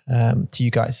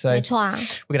you guys. So we're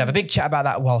gonna have a big chat about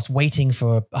that whilst waiting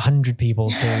for 100 people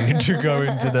to go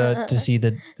into to see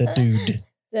the dude.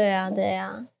 对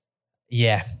啊。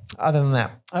Yeah. Other than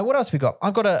that, what else we got?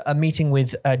 I've got a meeting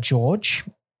with George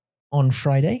on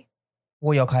Friday.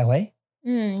 我有开会。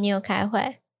你有开会。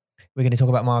We're going to talk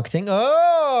about marketing.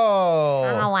 Oh,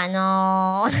 蛮好玩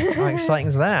哦。How exciting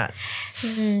is that?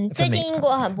 最近英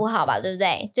国很不好吧，对不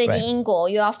对？最近英国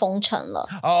又要封城了。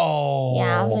Oh.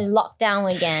 Yeah, lock down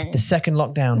again. The second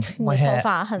lockdown. My hair. 头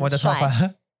发很我的头发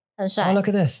很帅。Oh, look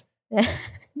at this.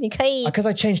 你可以 Because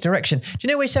I changed direction. Do you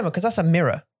know why, Shema? Because that's a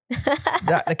mirror.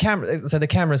 The camera. So the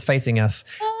camera's facing us,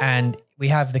 and we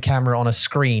have the camera on a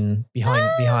screen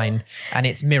behind, and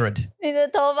it's mirrored. 你的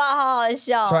头发好好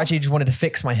笑。So I actually just wanted to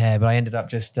fix my hair, but I ended up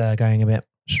just going a bit.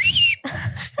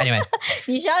 Anyway.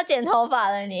 你需要剪头发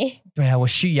了你。对啊，我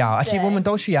需要。Actually, 我们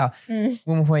都需要。we're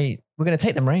going to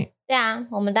take them, right? 对啊，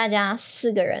我们大家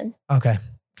4个人。Okay.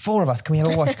 4 of us. Can we have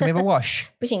a wash? Can we have a wash?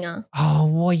 不行啊。Oh,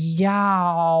 我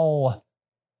要。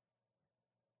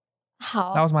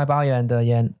好。That was my 抱怨的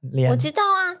脸。我知道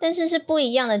啊，但是是不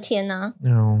一样的天啊。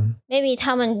No. Maybe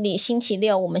他们星期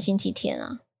六，我们星期天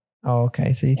啊。Oh,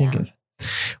 okay. So you think it's...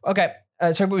 Okay.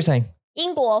 So what were we saying?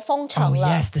 英国封城了。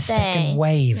Oh, yes, the second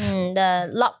wave. The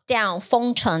lockdown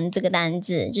封城这个单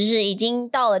字，就是已经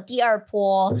到了第2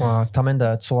波。哇，是他们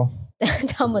的错。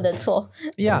他们的错。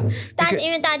Yeah.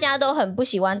 因为大家都很不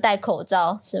喜欢戴口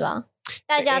罩，是吧？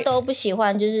大家都不喜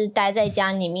欢就是待在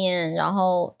家里面，然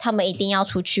后他们一定要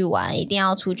出去玩，一定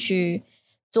要出去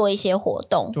做一些活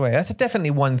动。对 ，that's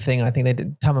definitely one thing. I think they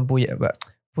did. 他们不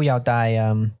要戴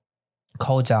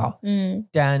口罩。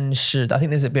但是 I think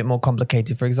there's a bit more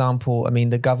complicated. For example, I mean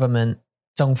the government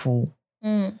政府，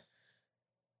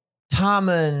他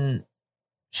们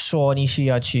说你需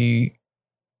要去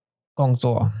工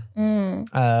作。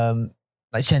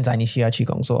like 现在你需要去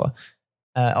工作。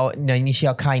你需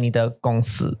要开你的公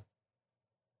司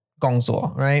工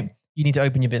作 right? You need to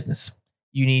open your business.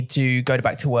 You need to go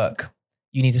back to work.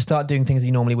 You need to start doing things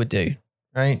you normally would do,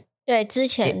 right? 对，之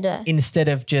前对。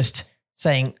Instead of just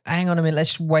saying, hang on a minute,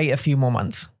 let's wait a few more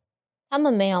months. 他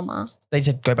们没有吗？ They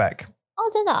said go back.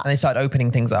 哦，真的。And they started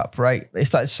opening things up, right? They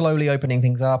started slowly opening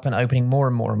things up and opening more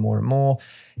and more and more and more.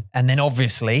 And then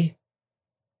obviously,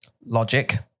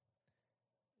 logic.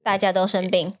 大家都生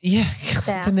病。Yeah.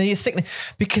 对啊。And then you're sick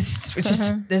because it's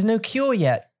just there's no cure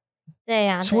yet. 对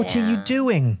呀。So what are you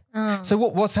doing? So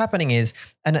what's happening is,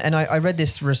 and I read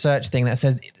this research thing that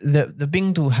says the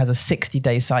Bingdu has a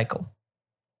 60-day cycle.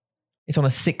 It's on a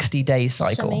 60-day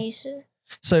cycle. 什么意思？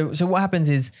 So what happens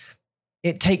is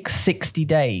it takes 60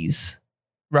 days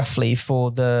roughly for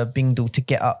the Bingdu to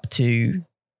get up to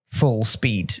full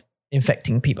speed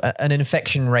infecting people, an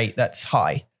infection rate that's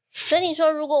high. 所以你说，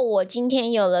如果我今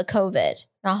天有了 COVID，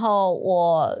 然后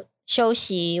我休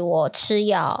息，我吃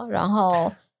药，然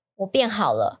后我变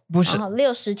好了，不是，然后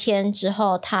60天之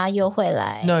后他又会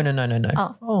来。No.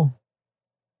 Oh.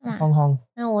 Hong Hong.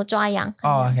 那我抓痒。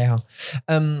Oh, okay.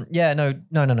 Yeah, no.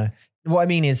 What I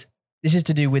mean is, this is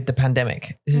to do with the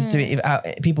pandemic. This is to do with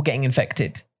people getting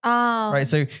infected. Oh. Right.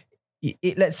 So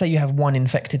let's say you have one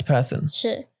infected person.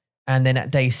 是。And then at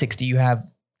day 60, you have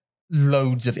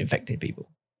loads of infected people.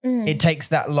 It takes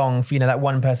that long for, that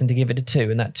one person to give it to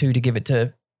 2 and that 2 to give it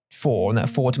to 4 and that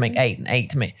 4 to make 8 and 8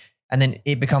 to make, and then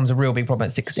it becomes a real big problem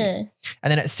at 60. 是。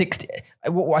And then at 60,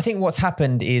 I think what's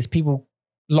happened is people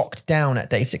locked down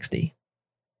at day 60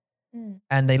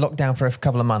 and they locked down for a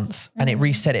couple of months and it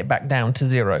reset it back down to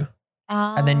 0.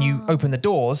 And then you open the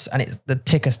doors and the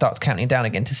ticker starts counting down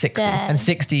again to 60. And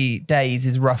 60 days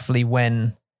is roughly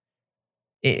when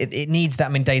it needs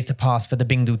that many days to pass for the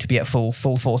Bingdu to be at full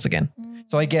force again.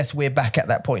 So I guess we're back at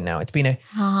that point now. It's been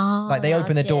like they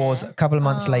open the doors a couple of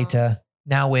months later.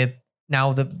 Now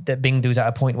the Bingdu's at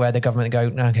a point where the government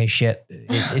go, okay, shit,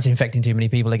 it's infecting too many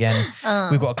people again.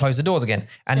 We've got to close the doors again.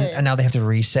 And now they have to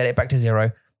reset it back to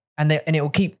 0. And it will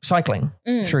keep cycling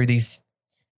through these.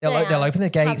 They'll open the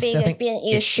gates. 变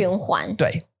一个循环。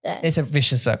对。It's a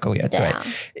vicious circle, yeah. 对啊。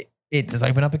It does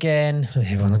open up again.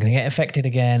 Everyone's going to get affected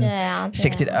again. 对啊。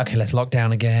60, okay, let's lock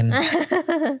down again.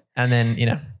 And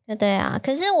then, 对啊，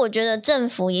可是我觉得政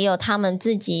府也有他们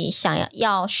自己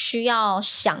需要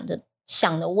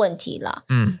想的问题啦。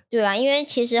对啊，因为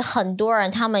其实很多人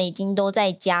他们已经都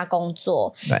在家工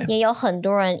作，也有很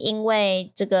多人因为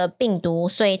这个病毒，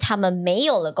所以他们没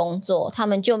有了工作，他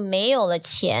们就没有了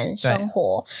钱生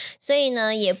活，所以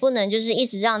呢，也不能就是一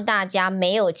直让大家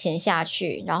没有钱下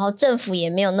去，然后政府也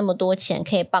没有那么多钱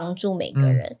可以帮助每个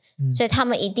人。所以他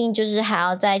们一定就是还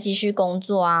要再继续工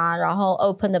作啊，然后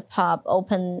open the pub,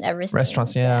 open everything,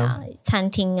 restaurants, 对啊，餐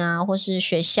厅啊，或是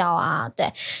学校啊，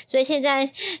对。所以现在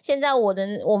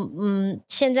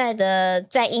现在的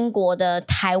在英国的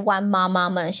台湾妈妈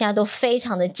们现在都非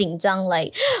常的紧张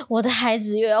，like 我的孩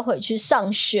子又要回去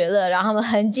上学了，然后他们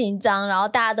很紧张，然后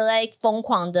大家都在疯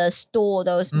狂的 store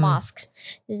those masks，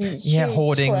就是去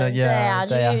hoarding 的，对啊，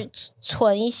就是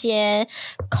存一些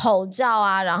口罩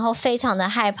啊，然后非常的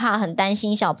害怕，很担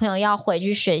心小朋友要回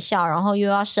去学校，然后又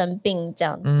要生病这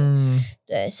样子。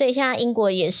对，所以现在英国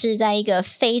也是在一个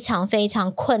非常非常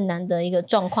困难的一个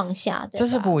状况下，对吧？这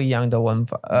是不一样的文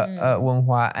化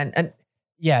，and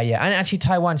yeah，and actually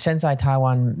Taiwan 现在台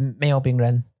湾没有病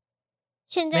人，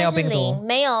现在是零，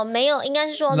没有，应该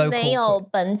是说没有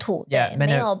本土，对，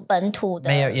没有本土的，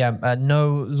没有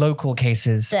no local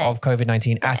cases of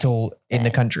COVID-19 at all in the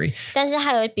country。但是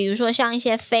还有比如说像一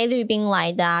些菲律宾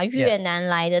来的啊、越南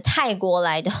来的、泰国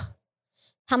来的，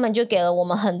他们就给了我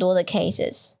们很多的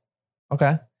cases。OK，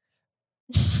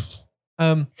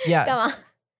 yeah， 干嘛？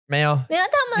没有，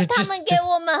他们给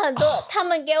我们很多，他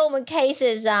们给我们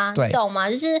cases 啊，你懂吗？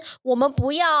就是我们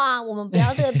不要啊，我们不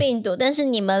要这个病毒，但是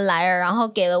你们来了，然后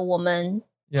给了我们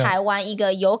台湾一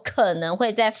个有可能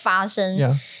会再发生。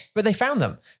But they found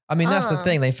them. I mean, that's the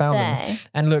thing. They found them.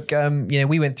 And look,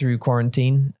 we went through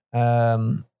quarantine.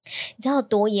 你知道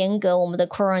多严格？我们的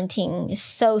quarantine is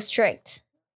so strict.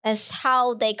 That's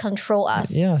how they control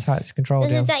us. Yeah, that's how it's controlled.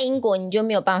 但是在英国你就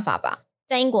没有办法吧？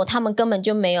在英国他们根本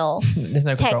就没有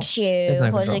text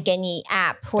you 或者是给你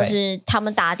app 或是他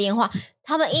们打电话，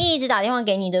他们一直打电话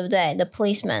给你，对不对？ The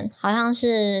policeman 好像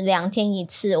是2天一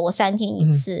次，我3天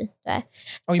一次，对。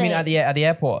Oh, you mean at the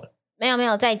airport? 没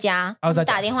有，在家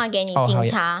打电话给你警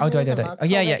察。对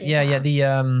，yeah，the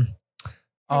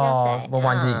我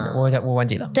忘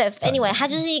记了。对 ，anyway， 他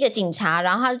就是一个警察，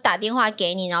然后他就打电话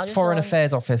给你，然后就说 Foreign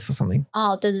Affairs Office or something。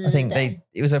对 I think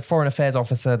it was a Foreign Affairs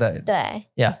officer that 对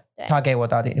 ，yeah， 他给我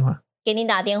打电话，给你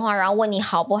打电话，然后问你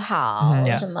好不好，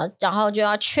什么，然后就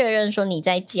要确认说你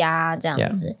在家这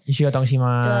样子。你需要东西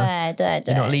吗？对。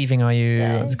You're not leaving, are you?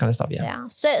 This kind of stuff, yeah. 对啊，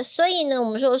所以呢，我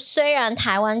们说，虽然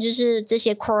台湾就是这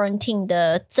些 quarantine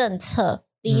的政策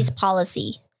，these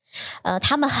policies。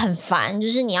他们很烦，就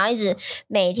是你要一直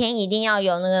每天一定要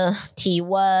有那个体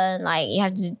温 ，like you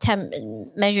have to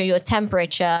measure your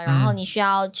temperature，然后你需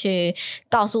要去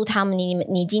告诉他们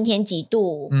你今天几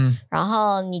度，然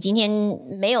后你今天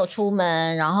没有出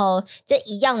门，然后这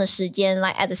一样的时间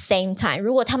 ，like at the same time，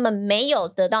 如果他们没有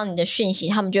得到你的讯息，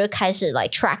他们就会开始 like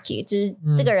track you， 就是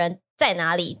这个人在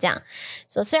哪里这样。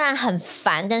所以虽然很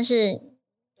烦，但是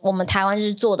我们台湾就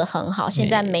是做得很好，现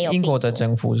在没有英国的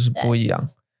政府就是不一样。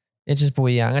也就是不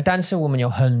一样，但是我们有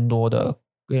很多的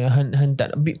很大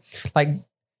的 like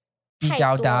比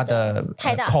较大的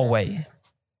口味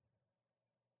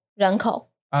人口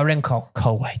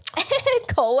口味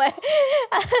口味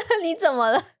你怎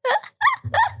么了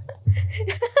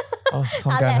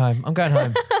I'm going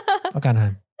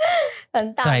home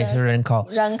很大的对是人口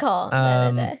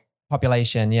对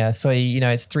population yeah so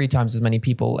it's 3 times as many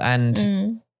people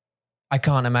and I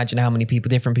can't imagine how many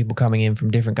different people coming in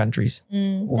from different countries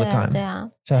all the time. 对啊，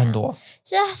所以很多。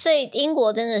是啊，所以英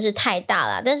国真的是太大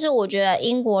了。但是我觉得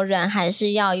英国人还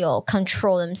是要有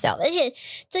control themselves， 而且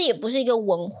这也不是一个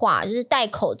文化，就是戴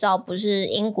口罩不是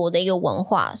英国的一个文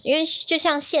化。因为就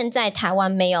像现在台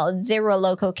湾没有 zero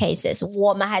local cases，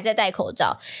 我们还在戴口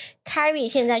罩。Kyrie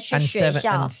现在去学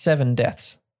校 and seven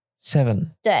deaths， 7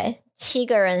对，7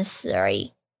个人死而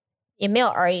已，也没有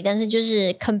而已，但是就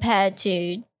是 compared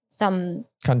to some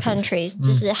countries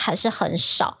就是还是很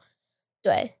少，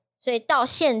对，所以到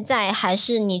现在还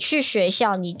是你去学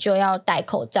校你就要戴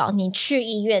口罩，你去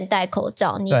医院戴口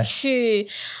罩，你去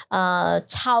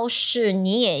超市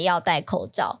你也要戴口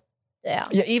罩，对啊。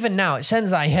Yeah, even now 现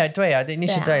在对啊，你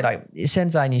是对，like 现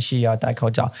在你需要戴口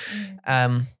罩，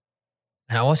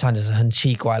然后我想就是很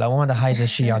奇怪了，我们的孩子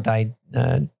需要戴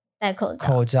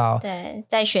口罩，对，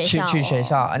在学校去学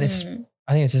校 and it's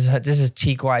I think this is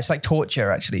cheek white. It's like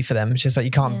torture actually for them. It's just like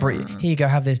you can't breathe. Here you go,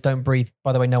 have this. Don't breathe.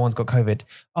 By the way, no one's got COVID.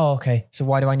 Oh, okay. So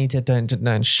why do I need to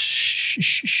no?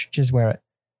 Shh. Just wear it.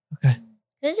 Okay.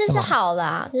 可是这是好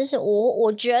啦，这是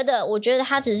我觉得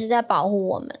他只是在保护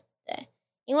我们，对，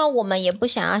因为我们也不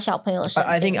想要小朋友生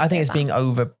病。I think it's being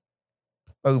over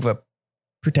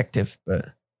protective,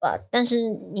 but 但是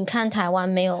你看台湾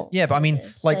没有。Yeah, but I mean,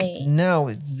 like now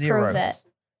it's 0. Prove it.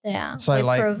 对啊 So we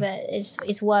like, prove it.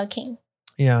 It's working.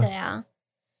 Yeah. 对啊。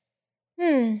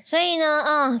所以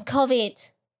呢，COVID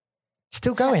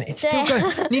still going. It's still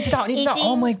going. 你知道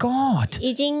Oh my God.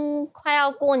 已经快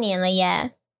要过年了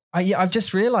耶。I've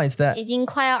just realized that 已经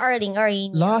快要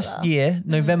2021年了。Last year,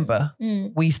 November,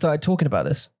 we started talking about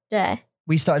this. 对。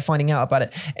We started finding out about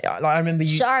it. Like I remember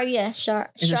you. 12月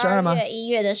1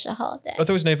月的时候，对。I thought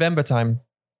it was November time.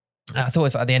 I thought it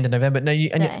was at the end of November. No,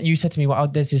 you said to me, well,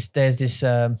 there's this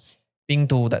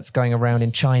Bingdu that's going around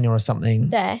in China or something.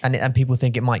 对 And people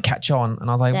think it might catch on. And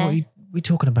I was like, what are you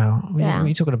talking about? What are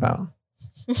you talking about?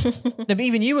 No, but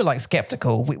even you were like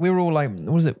skeptical. We were all like,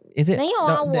 what is it? Is it? 没有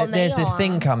啊， No, 我没有啊。 there's this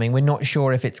thing coming. We're not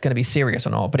sure if it's going to be serious or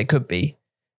not, but it could be.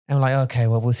 And I'm like, okay,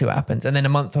 well, we'll see what happens. And then a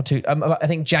month or two, I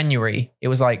think January, it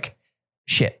was like,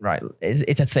 shit, right?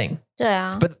 It's a thing. 对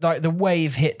啊， But like the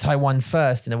wave hit Taiwan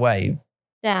first in a way.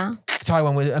 对啊，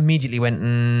 Taiwan immediately went,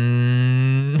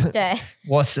 对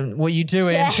what are you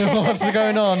doing? What's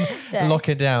going on? 对 Lock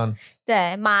it down.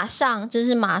 对，马上就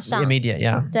是马上。 Immediate,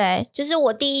 yeah. 对，就是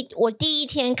我第一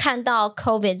天看到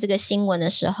COVID 这个新闻的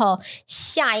时候，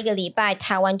下一个礼拜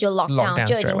台湾就 lockdown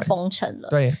就已经封城了，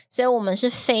对，所以我们是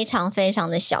非常非常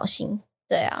的小心。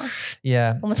对啊，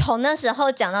 Yeah. 我们从那时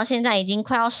候讲到现在已经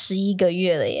快要11个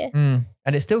月了耶。 And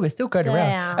it's still going around.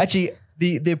 Yeah. Actually,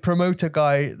 the promoter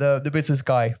guy, the business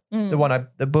guy,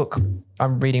 the book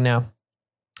I'm reading now,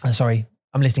 sorry,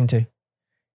 I'm listening to,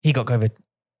 he got COVID.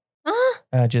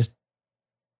 Just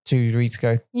 2 weeks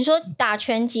ago. 你说打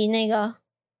拳击那个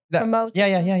promoter？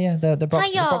 Yeah. The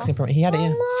boxing promoter. He had it,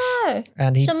 yeah. No.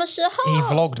 And he 什么时候？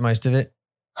 vlogged most of it.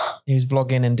 He was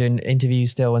vlogging and doing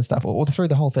interviews still and stuff all through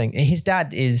the whole thing. His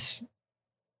dad is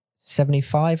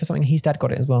 75 or something. His dad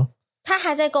got it as well. 他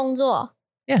还在工作。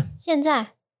Yeah. 现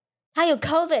在他有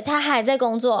COVID，他还在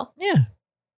工作。 Yeah.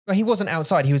 But he wasn't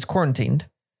outside. He was quarantined.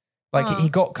 Like he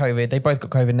got COVID. They both got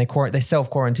COVID and they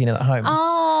self-quarantined at home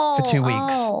for 2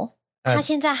 weeks. 哦，他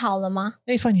现在好了吗？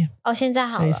 He's fine, yeah. 哦，现在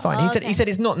好了。 He's fine. He said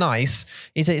it's not nice.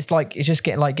 He said it's just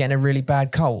getting a really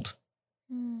bad cold.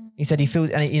 He said he feels,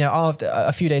 and after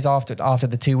a few days after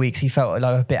the 2 weeks, he felt like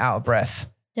a bit out of breath.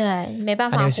 对，没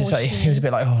办 And 法 he 呼 was just like, 吸。 he was a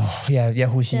bit like, oh yeah,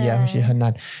 呼吸很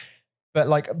难. But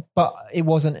it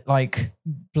wasn't like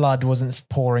blood wasn't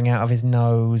pouring out of his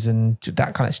nose and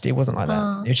that kind of shit. It wasn't like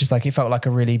that. It was just like, it felt like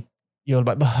you're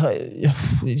like,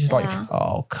 it's just like,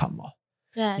 oh, come on.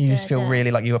 对， You just feel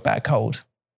really like you got bad cold.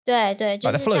 对对，就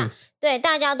Like 是 the flu. 对，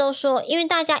大家都说，因为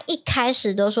大家一开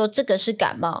始都说这个是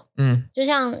感冒，就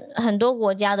像很多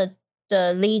国家的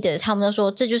leaders 他们都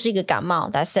说这就是一个感冒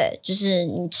 ，that's it， 就是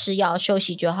你吃药休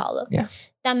息就好了。Yeah.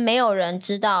 但没有人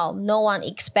知道 ，no one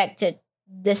expected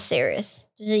this serious，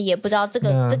 就是也不知道这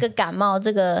个感冒，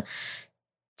这个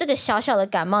小小的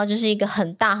感冒就是一个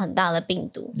很大很大的病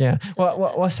毒。Yeah.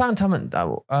 我上他们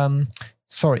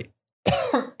sorry，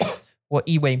 我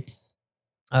以为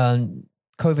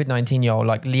COVID-19 有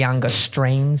like 2个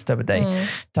strains， 对不对？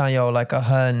它有 like a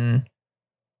很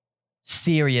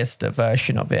serious 的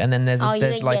version of it, and then there's 一个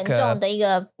like 严重的一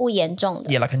个不严重的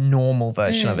yeah, like a normal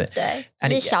version of it. 对， And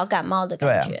就是小感冒的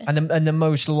感觉。 And the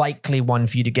most likely one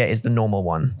for you to get is the normal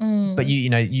one. But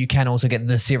you can also get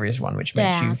the serious one, which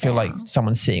makes you feel like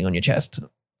someone's sitting on your chest.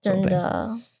 真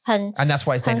的很 And that's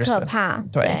why it's 很 dangerous. 可怕。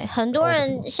对，很多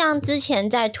人像之前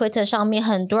在 Twitter 上面，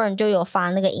很多人就有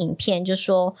发那个影片，就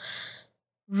说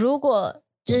如果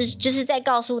就是在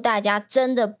告诉大家，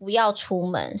真的不要出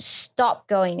门 ，stop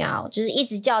going out， 就是一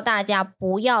直叫大家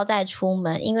不要再出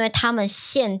门，因为他们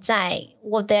现在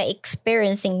what they're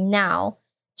experiencing now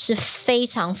是非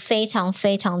常非常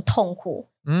非常痛苦。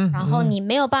然后你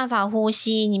没有办法呼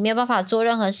吸，你没有办法做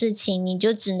任何事情，你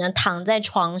就只能躺在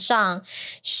床上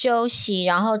休息，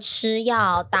然后吃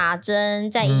药、打针，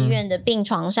在医院的病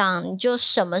床上，你就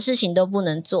什么事情都不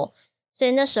能做。所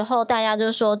以那时候大家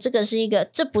就说，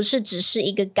这不是只是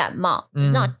一个感冒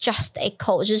，it's not just a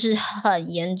cold， 就是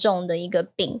很严重的一个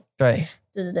病。对，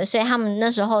所以他们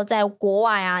那时候在国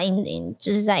外啊，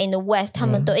就是在 in the West， 他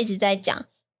们都一直在讲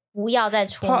不要再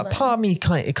出门。Part of me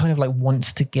kind of like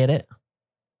wants to get it.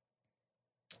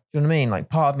 Do you know what I mean? Like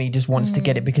part of me just wants to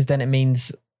get it because then it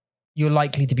means you're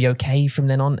likely to be okay from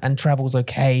then on, and travel's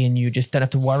okay, and you just don't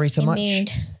have to worry so much.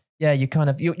 Yeah, you kind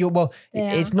of you're well.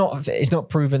 Yeah. It's not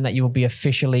proven that you will be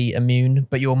officially immune,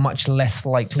 but you're much less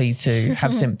likely to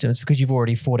have symptoms because you've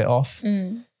already fought it off.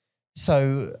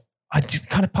 So I just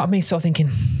kind of part of me sort of thinking,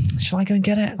 should I go and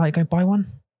get it? Like go buy one?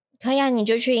 可以啊，你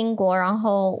就去英国，然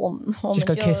后我们 just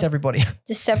go kiss everybody.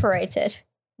 Just separated.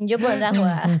 你就不能再回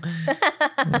来了。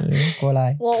过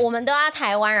来。我们都要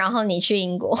台湾，然后你去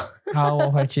英国。好，我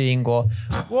会去英国。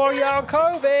我要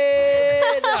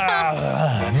COVID。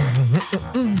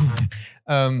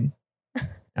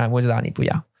我知道你不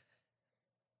要。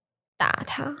打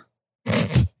他。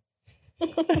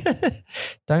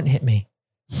Don't hit me.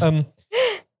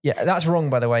 Yeah, that's wrong,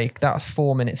 by the way. That's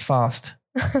 4 minutes fast.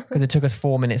 Because it took us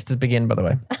 4 minutes to begin, by the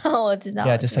way. 我知道。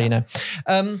Yeah, just so you know.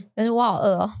 但是我好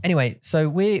饿哦。Anyway, so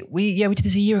we did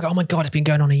this a year ago. Oh my God, it's been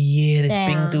going on a year, this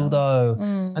Bingdu though.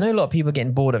 I know a lot of people are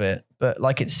getting bored of it, but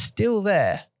like it's still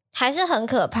there. 还是很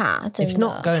可怕，真 It's 的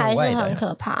not going 还是 away, 很 though.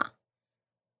 可怕。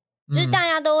就是大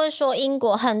家都会说英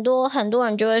国，很多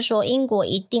人就会说英国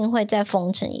一定会再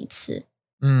封城一次，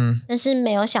但是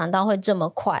没有想到会这么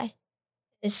快。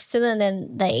It's sooner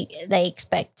than they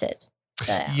expected.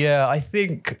 对啊 Yeah, I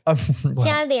think 现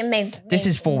在连this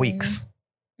is 4 weeks.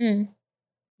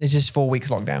 This is 4 weeks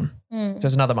lockdown. So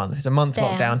it's another month. It's a month 对啊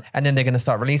lockdown, and then they're going to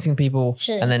start releasing people,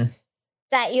 是 and then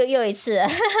再又一次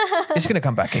it's going to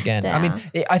come back again. 对啊 I mean,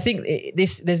 I think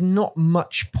there's not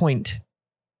much point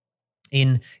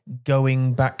in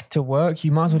going back to work.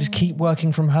 You might as well just keep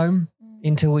working from home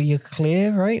until you're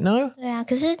clear, right? No? 对啊，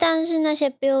但是那些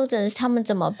builders 他们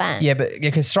怎么办？ Yeah, but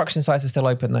your construction sites are still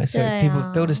open though, so 对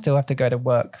啊 builders still have to go to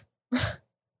work.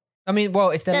 I mean,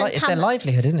 well, it's their 但 it's 他 their 们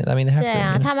livelihood, isn't it? I mean, they have 对 to.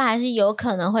 啊， you know. 他们还是有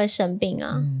可能会生病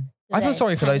啊。I feel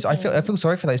sorry for those. I feel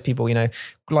sorry for those people. You know,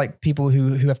 like people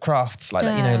who have crafts like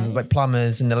that. You know, like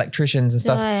plumbers and electricians and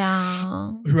stuff 对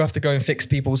啊， who have to go and fix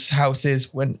people's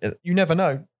houses when you never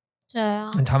know. 对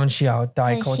啊， And 他们需要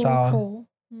戴口罩。很辛苦。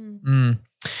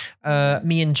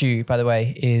Me and Jew, by the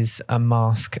way, is a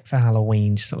mask for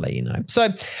Halloween, just to let you know. So,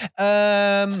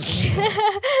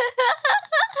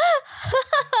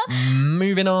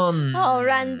 moving on. 好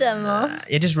random 哦，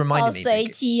 It just 好 reminded me. 随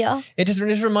机哦。 It just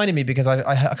reminded me because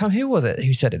I can't. Who was it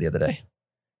who said it the other day?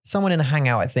 Someone in a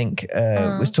hangout, I think,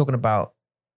 was talking about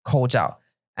口罩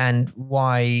and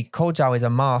why 口罩 is a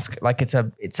mask, like it's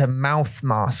a mouth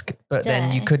mask, but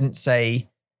then you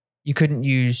couldn't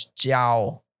use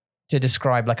胶 to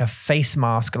describe like a face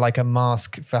mask, like a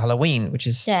mask for Halloween, which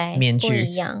is 对，面具不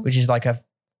一样， which is like a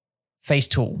face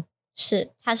tool. 是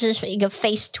它是一个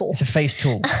face tool， It's a face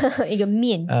tool. 一个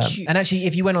面具。 And actually,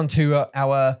 if you went onto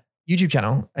our YouTube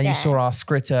channel and you Yeah. saw our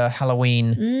Skritter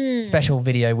Halloween special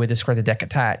video with the Skritter deck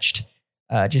attached,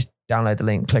 just download the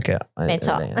link, click it. 没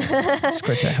错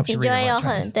Skritter helps 你 you 就 read 会 the 有 right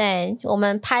很 trends. 对，我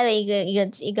们拍了一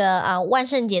个万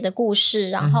圣节的故事，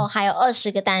然后还有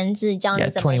20个单字，教你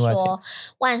Yeah, 怎么 20 words, 说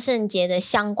万圣节的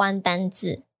相关单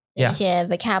字的 Yeah. 一些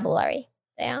vocabulary。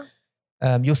对啊，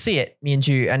 You'll see it, me and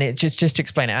you, and it just to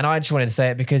explain it. And I just wanted to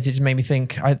say it because it just made me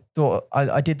think. I thought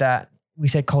I did that. We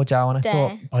said Koljao, and I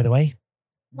thought, by the way,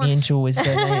 me and you is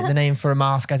the name for a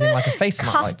mask, as in like a face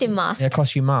mask. Costume mask. Yeah,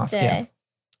 costume mask. 对 Yeah.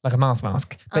 Like a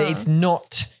mask. But it's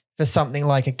not for something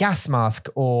like a gas mask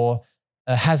or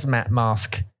a hazmat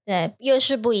mask. 对，又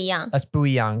是不一样。 That's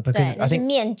buyang 对， because 那 I 是 think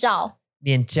面罩。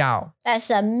 mian jiao.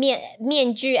 That's a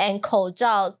面具 and 口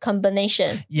罩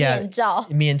combination. Yeah. 面罩。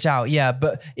 Mian jiao, yeah.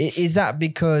 But is that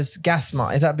because gas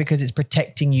mask? Is that because it's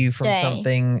protecting you from 对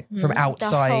something from 的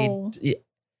outside? 后 Yeah.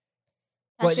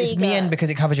 它 Well, 是 it's 一 mian 个 because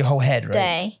it covers your whole head, right?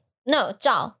 对 ，no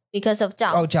罩 because of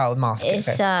罩 Oh, jiao mask. is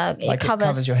Okay. it Like it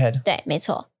covers your head. 对，没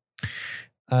错。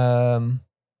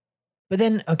 But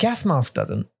then a gas mask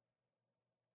doesn't.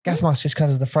 Gas mask just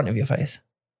covers the front of your face.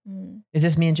 嗯， Is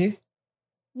this mian jiu?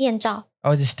 面罩。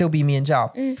 Or does it still be mian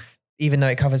jiao? Even though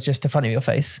it covers just the front of your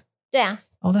face? 对啊，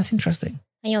 Oh, that's interesting.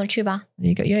 很有趣吧？ There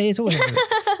you go. Yeah, it's always.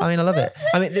 I mean, I love it.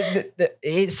 I mean,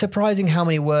 it's surprising how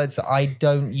many words that I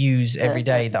don't use every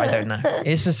day that I don't know.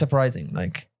 It's just surprising,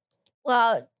 like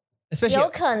Well, especially 有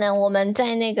可能我们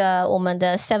在那个我们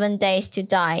的 Seven Days to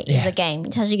Die is a game，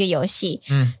 它是一个游戏，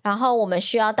然后我们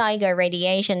需要到一个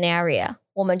radiation area，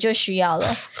 我们就需要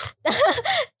了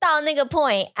到那个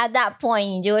point at that point，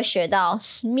 你就会学到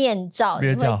面罩，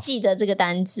你会记得这个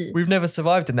单字。 we've never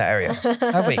survived in that area,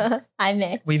 have we? 还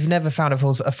没。 We've never found a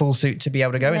full suit to be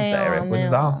able to go into 没 that 有 area 没 with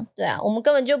有 that. 对啊，我们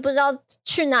根本就不知道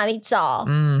去哪里找，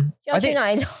要 I 去 think 哪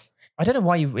里找。 I don't know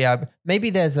why you. Yeah,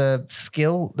 maybe there's a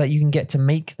skill that you can get to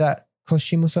make that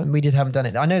costume or something. We just haven't done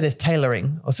it. I know there's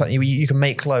tailoring or something. You can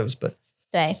make clothes, but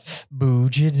对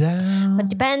boogie down.，It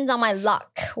depends on my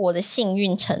luck， 我的幸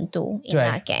运程度 in 对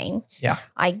that game。 Yeah,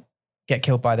 I get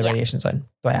killed by the Yeah. radiation zone.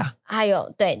 对啊，还有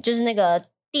对，就是那个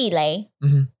地雷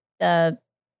的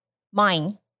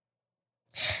mine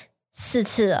 4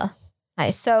次了，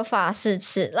来 so far 4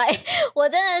次，来我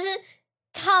真的是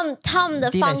Tom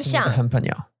的方向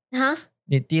啊。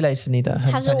Delay 是你的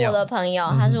很朋友。他是我的朋友，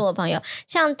他是我的朋友。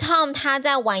像 Tom 他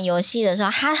在玩游戏的时候，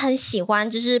他很喜欢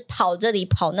就是跑这里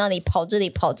跑那里，跑这里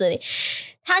跑这里，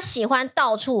他喜欢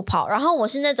到处跑。然后我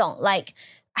是那种 like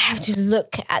I have to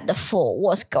look at the floor,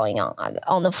 what's going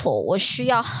on the floor。我需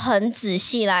要很仔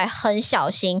细来，很小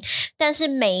心。但是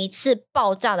每一次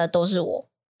爆炸的都是我。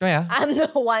对啊， I'm the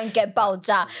one get 爆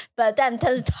炸，但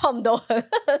是 Tom 都很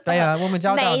对啊，我们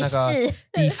找到那个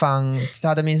地方，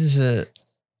它的名字是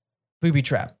Booby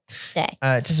Trap。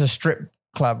对，这是 strip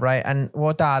club, right? And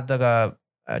我打这个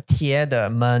铁的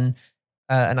门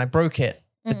，and I broke it.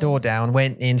 the door down,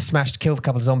 went in, smashed, killed a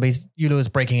couple of zombies. Eula was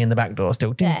breaking in the back door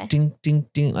still. Ding, ding, ding,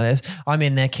 ding, like this. I'm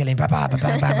in there killing, bam, bam, bam,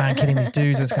 bam, bam, killing these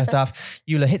dudes, all this kind of stuff.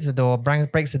 Eula hits the door,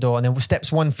 breaks the door, and then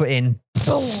steps 1 foot in,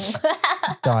 boom,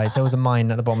 dies. There was a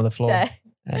mine at the bottom of the floor.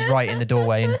 And right in the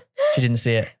doorway, and she didn't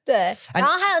see it. 对，然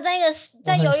后还有在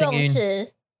游泳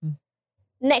池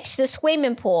next to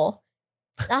swimming pool，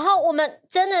 然后我们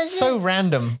真的是 so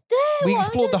random. 对 We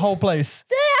explored the whole place.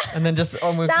 对啊 And then just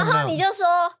on with 然后你就说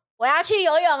我要去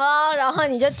游泳哦，然后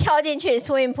你就跳进去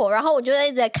swimming pool， 然后我就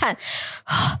一直在看，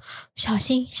小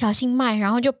心小心慢，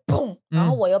然后就砰，然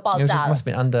后我又爆 It 炸 just 了。 must have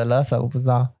been under Lursa, 我不知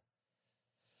道。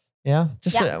Yeah,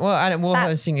 just well, and 我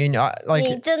很幸运 like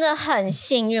你真的很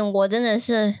幸运，我真的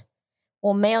是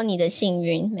我没有你的幸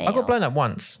运，没有。 I got blown up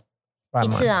once. 一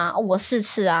次啊，我4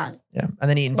次啊。 Yeah, and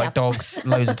then eaten by dogs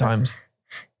loads of times.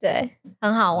 对，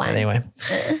很好玩。 Anyway,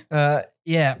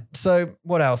 yeah. So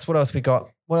what else? What else we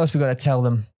got? What else we got to tell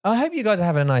them? I hope you guys are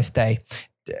having a nice day.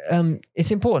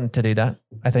 It's important to do that.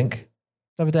 I think.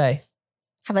 Have a day.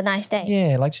 Have a nice day.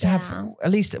 Yeah, like just have at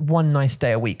least one nice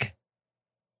day a week.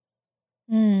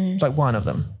 Like one of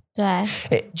them. 对。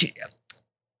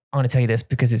 I'm going to tell you this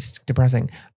because it's depressing.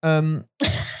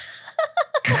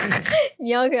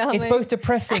 It's both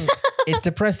depressing. It's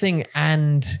depressing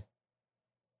and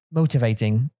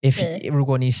motivating. If 如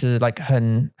果你是 like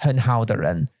很好的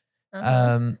人.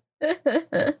 I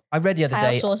read the other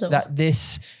day that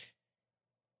this.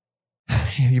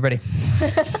 You ready?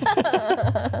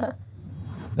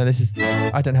 No, this is.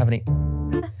 I don't have any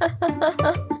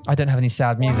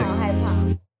sad music. 我好害怕。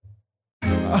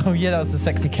 Oh yeah, that was the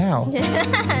sexy cow.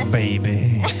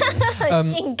 Baby. 很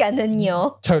性感的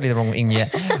牛。 Totally the wrong thing yet.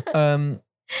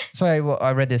 So I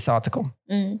read this article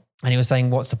and he was saying,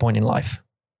 what's the point in life?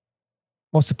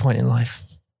 What's the point in life?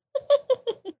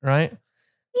 Right?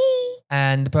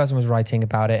 And the person was writing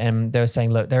about it and they were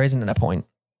saying, look, there isn't a point.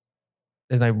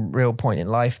 There's no real point in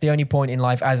life. The only point in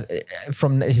life, as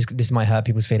from this might hurt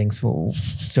people's feelings.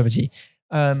 There's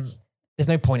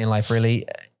no point in life really.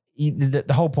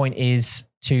 The whole point is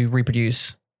to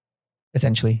reproduce,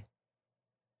 essentially,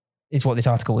 is what this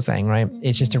article was saying, right?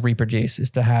 It's just to reproduce.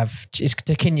 It's to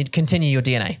continue your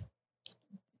DNA.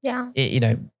 Yeah.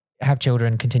 Have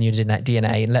children, continue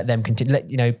DNA, and let them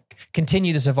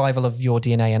continue the survival of your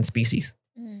DNA and species.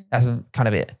 That's kind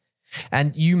of it.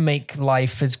 And you make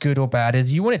life as good or bad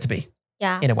as you want it to be.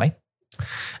 Yeah. In a way.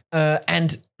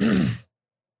 And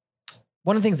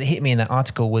one of the things that hit me in that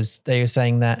article was they were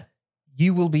saying that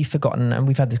you will be forgotten, and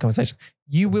we've had this conversation,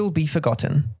 you will be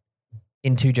forgotten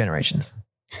in 2 generations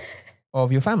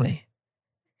of your family.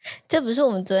 这不是我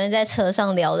们昨天在車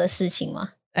上聊的事情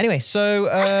嗎？ Anyway, so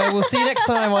we'll see you next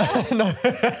time. No.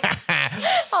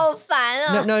 好煩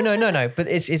啊。 No. But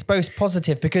it's both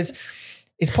positive because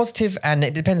it's positive and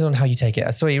it depends on how you take it.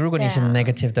 所以如果你是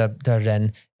negative 的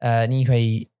人，你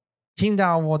会听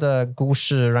到我的故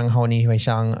事，然后你会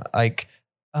想 like,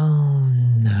 oh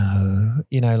no,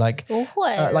 like 不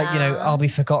会啦 like I'll be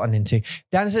forgotten into.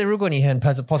 但是如果你很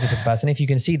positive person, if you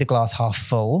can see the glass half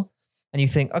full and you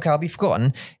think, okay, I'll be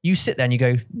forgotten, you sit there and you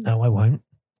go, no, I won't.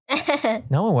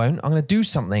 No, I won't. I'm going to do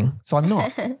something. So I'm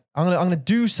not. I'm going to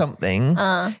do something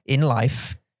in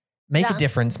life, make a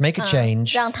difference, make a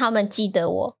change. 让他们记得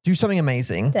我。 Do something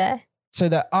amazing. 对。 So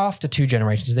that after 2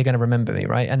 generations, they're going to remember me,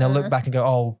 right? And they'll look back and go,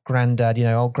 oh, granddad,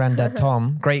 old granddad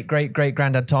Tom, great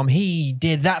granddad Tom, he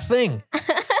did that thing.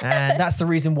 And that's the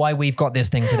reason why we've got this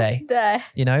thing today. 对。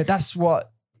 That's what,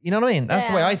 you know what I mean? That's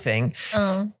the way I think.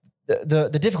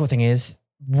 The difficult thing is,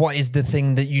 what is the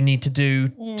thing that you need to do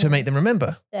to make them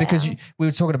remember? Because we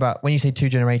were talking about, when you say 2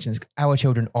 generations, our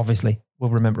children obviously will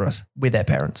remember us with their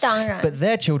parents. 当然。 But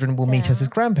their children will meet us as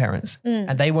grandparents.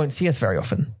 And they won't see us very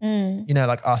often.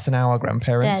 Like us and our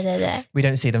grandparents. 对对对。 We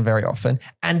don't see them very often.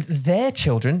 And their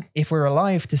children, if we're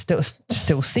alive to still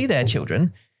see their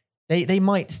children, they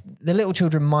might, the little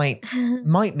children might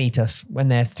meet us when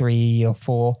they're 3 or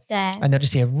 4. 对。 And they'll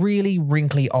just see a really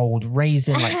wrinkly old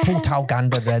raisin, like 葡萄干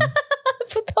的人。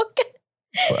葡萄干。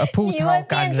 你会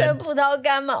变成葡萄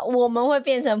干吗？我们会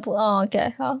变成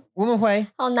OK 好。我们会。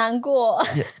好难过。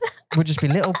 Yeah, we'll just be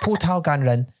little 葡萄干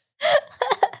人。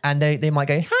And they might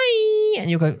go, hi, and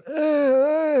you'll go,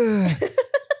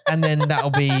 and then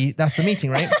that's the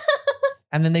meeting, right?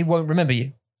 And then they won't remember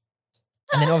you.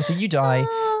 And then obviously you die,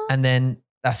 and then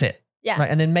that's it. Yeah. Right.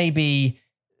 And then maybe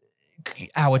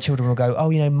our children will go,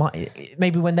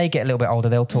 maybe when they get a little bit older,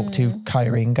 they'll talk to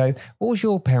Kyrie and go, what was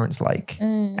your parents like?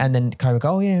 And then Kyrie will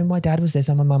go, oh yeah, my dad was this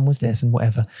and my mum was this and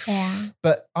whatever. Yeah.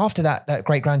 But after that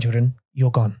great-grandchildren,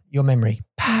 you're gone. Your memory.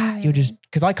 You're just,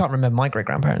 because I can't remember my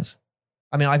great-grandparents.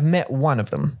 I mean, I've met one of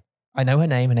them, I know her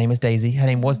name. Her name is Daisy. Her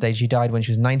name was Daisy. She died when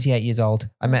she was 98 years old.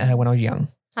 I met her when I was young.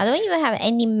 I don't even have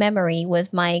any memory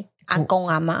with my 阿公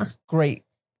阿嬷. Great.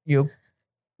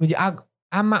 With your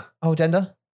Amma,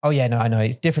 gender? Oh yeah, no, I know.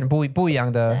 It's different. 不一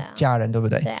样的家人，对不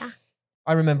对？对啊。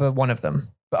I remember one of them.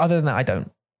 But other than that, I don't.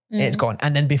 It's gone.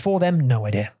 And then before them, no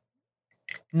idea.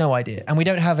 No idea. And we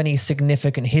don't have any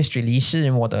significant history. 离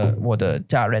世我的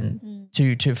家人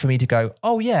for me to go,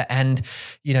 oh yeah, and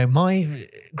you know, my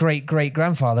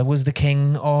great-great-grandfather was the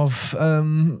king of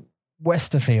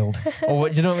Westerfield. Or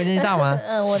do you know what I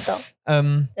mean? 我懂。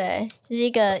对，就是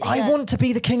一个 I want to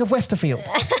be the king of Westerfield.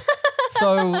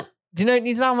 So, do you know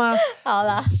你知道吗？好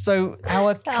啦。So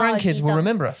our grandkids will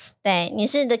remember us. 对，你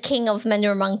是 the king of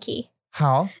Mandarin Monkey.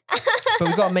 How? But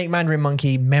we've got to make Mandarin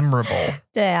Monkey memorable.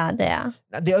 对啊，对啊。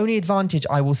The only advantage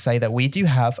I will say that we do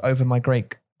have over my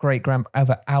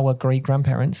our great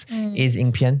grandparents is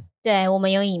影片。对，我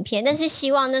们有影片，但是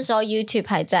希望那时候 YouTube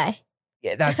还在。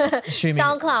Yeah, that's assuming.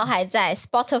 SoundCloud 还在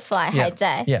 ，Spotify 还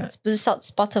在。Yeah. 不是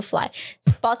Spotify.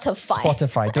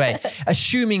 Spotify, 对。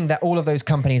Assuming that all of those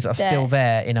companies are still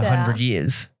there in 100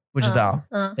 years. 不知道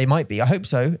They might be. I hope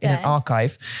so. In an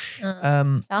archive.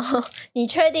 然后你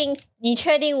确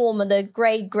定我们的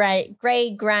great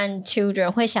grandchildren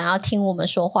会想要听我们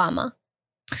说话吗？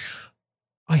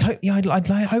 I hope. Yeah,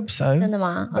 I hope so. 真的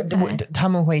吗？ 他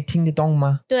们会听得懂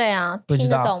吗？对啊，听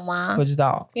得懂吗？不知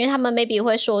道，因为他们 maybe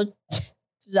会说，不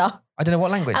知道。I don't know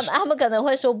what language. 他们可能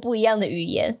会说不一样的语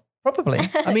言。Probably.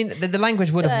 I mean, the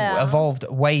language would have evolved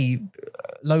way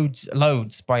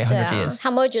loads by 100 years.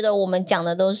 他们会觉得我们讲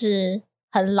的都是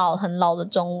很老的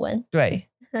中文。对。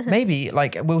Maybe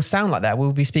like we'll sound like that.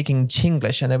 We'll be speaking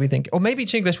Chinglish and they'll be thinking, or maybe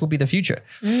Chinglish will be the future.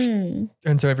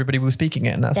 And so everybody will be speaking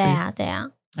it. And that's 对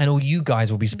啊。And all you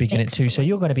guys will be speaking it too. So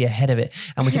you're going to be ahead of it.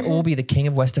 And we can all be the king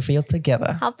of Westerfield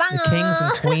together. 好棒啊 The kings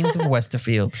and queens of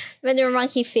Westerfield. Mandarin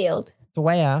Monkey Field.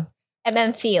 对啊。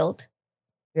MM Field.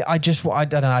 I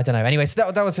don't know. Anyway, so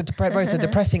that was both a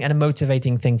depressing and a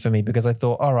motivating thing for me because I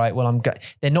thought, all right, well,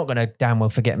 they're not going to damn well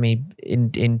forget me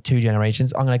in 2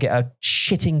 generations. I'm going to get a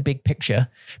shitting big picture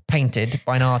painted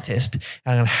by an artist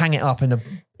and I'm going to hang it up in a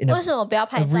为什么不要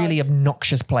拍照 really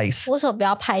obnoxious place. 为什么不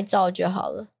要拍照就好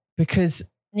了 Because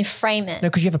你 frame it. No,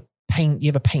 because you have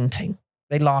a painting.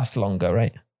 They last longer,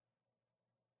 right?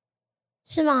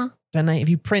 是吗？ Don't they? If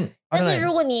you print, I 但 don't 是 know.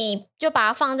 如果你就把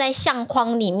它放在相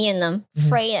框里面呢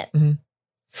frame it.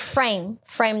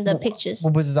 Frame the pictures.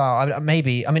 What was that?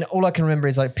 Maybe. I mean, all I can remember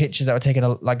is like pictures that were taken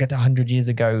like 100 years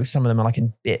ago. Some of them are like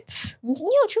in bits. 你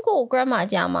有去过我 grandma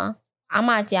家吗？阿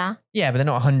嬷家 Yeah, but they're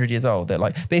not 100 years old. They're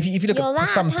like, but if you look 有啦 at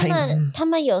some 他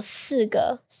们有四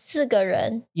个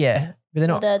人 yeah, but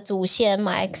they're 我 not. 的祖先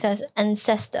my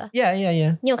ancestor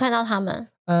Yeah. 你有看到他们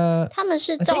他们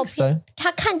是 I 照 think so. 片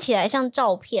他看起来像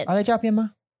照片 Are they 照片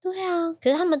吗？对啊可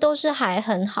是他们都是还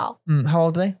很好 How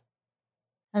old are they?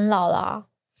 很老啦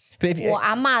But if you 我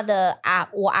阿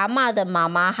嬷的妈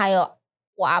妈还有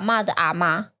我阿嬷的阿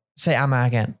妈 say Amma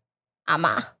again. 阿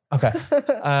嬷 Okay.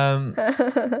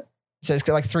 So it's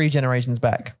like 3 generations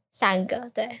back. 3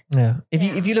个对 Yeah.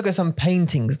 If you look at some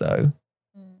paintings though,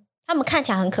 他们看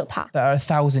起来很可怕 that are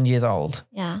 1,000 years old.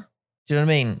 Yeah Do you know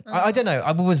what I mean? I don't know.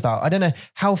 What was that? I don't know.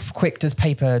 How quick does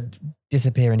paper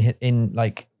disappear in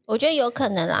like? 我觉得有可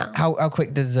能啦 How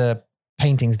quick does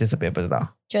paintings disappear? 不知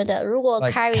道。觉得如果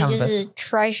Like Carrie canvas. 就是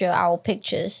treasure our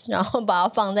pictures 然后把它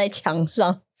放在墙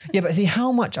上 Yeah, but see,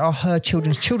 how much are her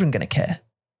children's children going to care?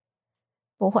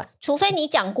 不会，除非你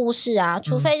讲故事啊，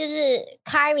除非就是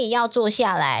Carrie 要坐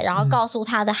下来，然后告诉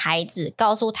他的孩子，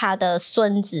告诉他的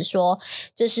孙子说，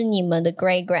这是你们的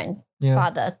great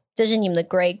grandfather，、这是你们的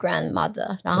great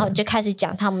grandmother， 然后就开始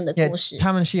讲他们的故事。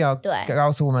他们需要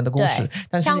告诉我们的故事，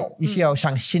但是你需要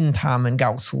相信他们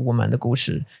告诉我们的故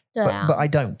事。对啊 But I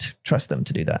don't trust them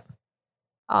to do that.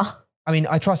 哦 I mean,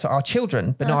 I trust our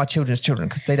children, but not our children's children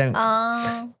because they don't.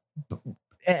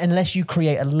 Unless you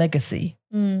create a legacy.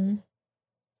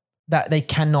 That they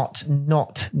cannot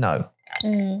not know. Do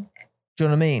you know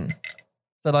what I mean?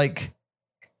 So like,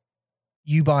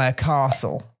 you buy a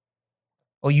castle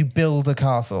or you build a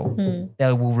castle,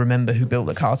 they will remember who built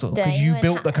the castle because you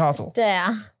built the castle. 对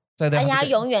啊 So 而且他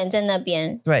永远在那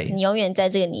边，对你永远在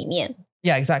这个里面。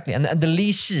Yeah, exactly. And the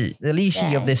历史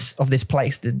of this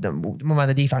place, 慢慢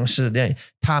的地方是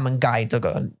他们盖这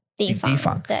个地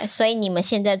方。对，所以你们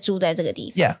现在住在这个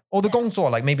地方。Yeah, or the 工作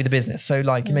like maybe the business. So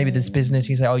like maybe this business,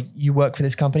 you say, oh, you work for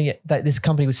this company. That this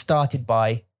company was started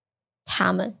by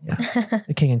他们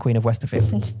the king and queen of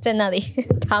Westerfield. 在那里，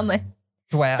他们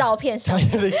照片上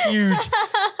the huge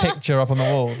picture up on the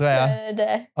wall. 对啊，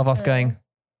对 of us going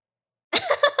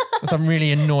with some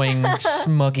really annoying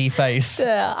smuggy face.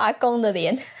 对啊，阿公的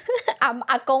脸，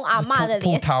阿公阿嬷的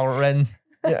脸。葡萄人，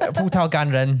葡萄干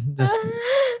人，just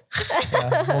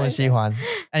我很喜欢。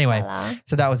Anyway,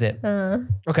 so that was it.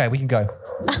 Okay, we can go.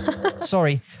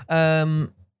 Sorry. Do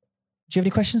you have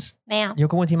any questions? 没有。有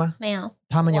个问题吗？没有。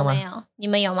他们有吗？没有。你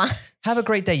们有吗？ Have a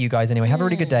great day, you guys. Anyway, have a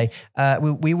really good day.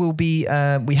 We will be.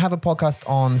 We have a podcast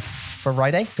on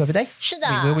Friday. Do we have a day? 是的。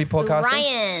We will be podcasting.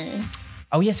 Ryan.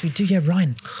 Oh yes, we do. Yeah,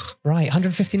 Ryan. Right,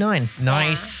 159.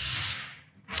 Nice.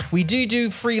 We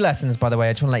do free lessons, by the way.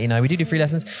 I just want to let you know. We do free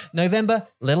lessons. November,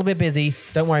 a little bit busy.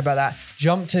 Don't worry about that.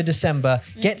 Jump to December.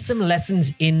 Get some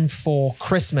lessons in for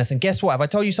Christmas. And guess what? Have I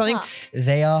told you something?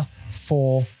 They are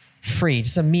for free.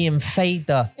 Just some免费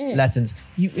的 lessons.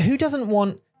 Who doesn't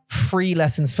want free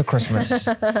lessons for Christmas?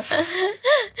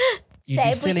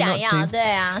 谁不想要？对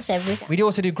啊，谁不想？ We do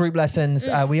also do group lessons.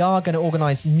 We are going to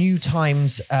organize new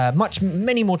times,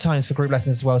 many more times for group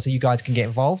lessons as well, so you guys can get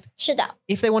involved. 是的。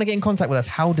 If they want to get in contact with us,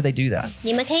 how do they do that?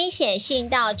 你们可以写信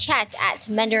到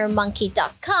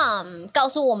chat@mandarinmonkey.com， 告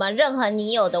诉我们任何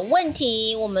你有的问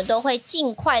题，我们都会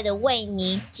尽快的为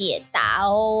你解答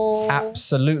哦。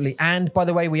Absolutely. And by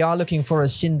the way, we are looking for a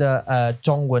新的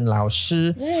中文老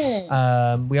师.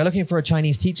 We are looking for a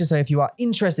Chinese teacher. So if you are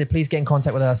interested, please get in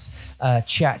contact with us.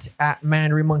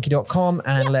 Chat@mandarinmonkey.com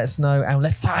and let us know. And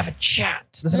let's have a chat.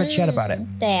 Let's have a chat about it.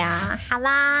 对啊，好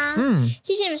啦，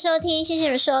谢谢你们收听，谢谢你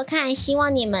们收看，希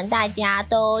望你们大家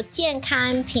都健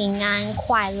康、平安、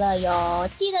快乐哟！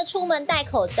记得出门戴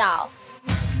口罩，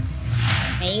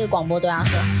每一个广播都要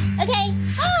说。OK，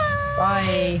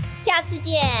 Bye. 下次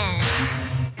见。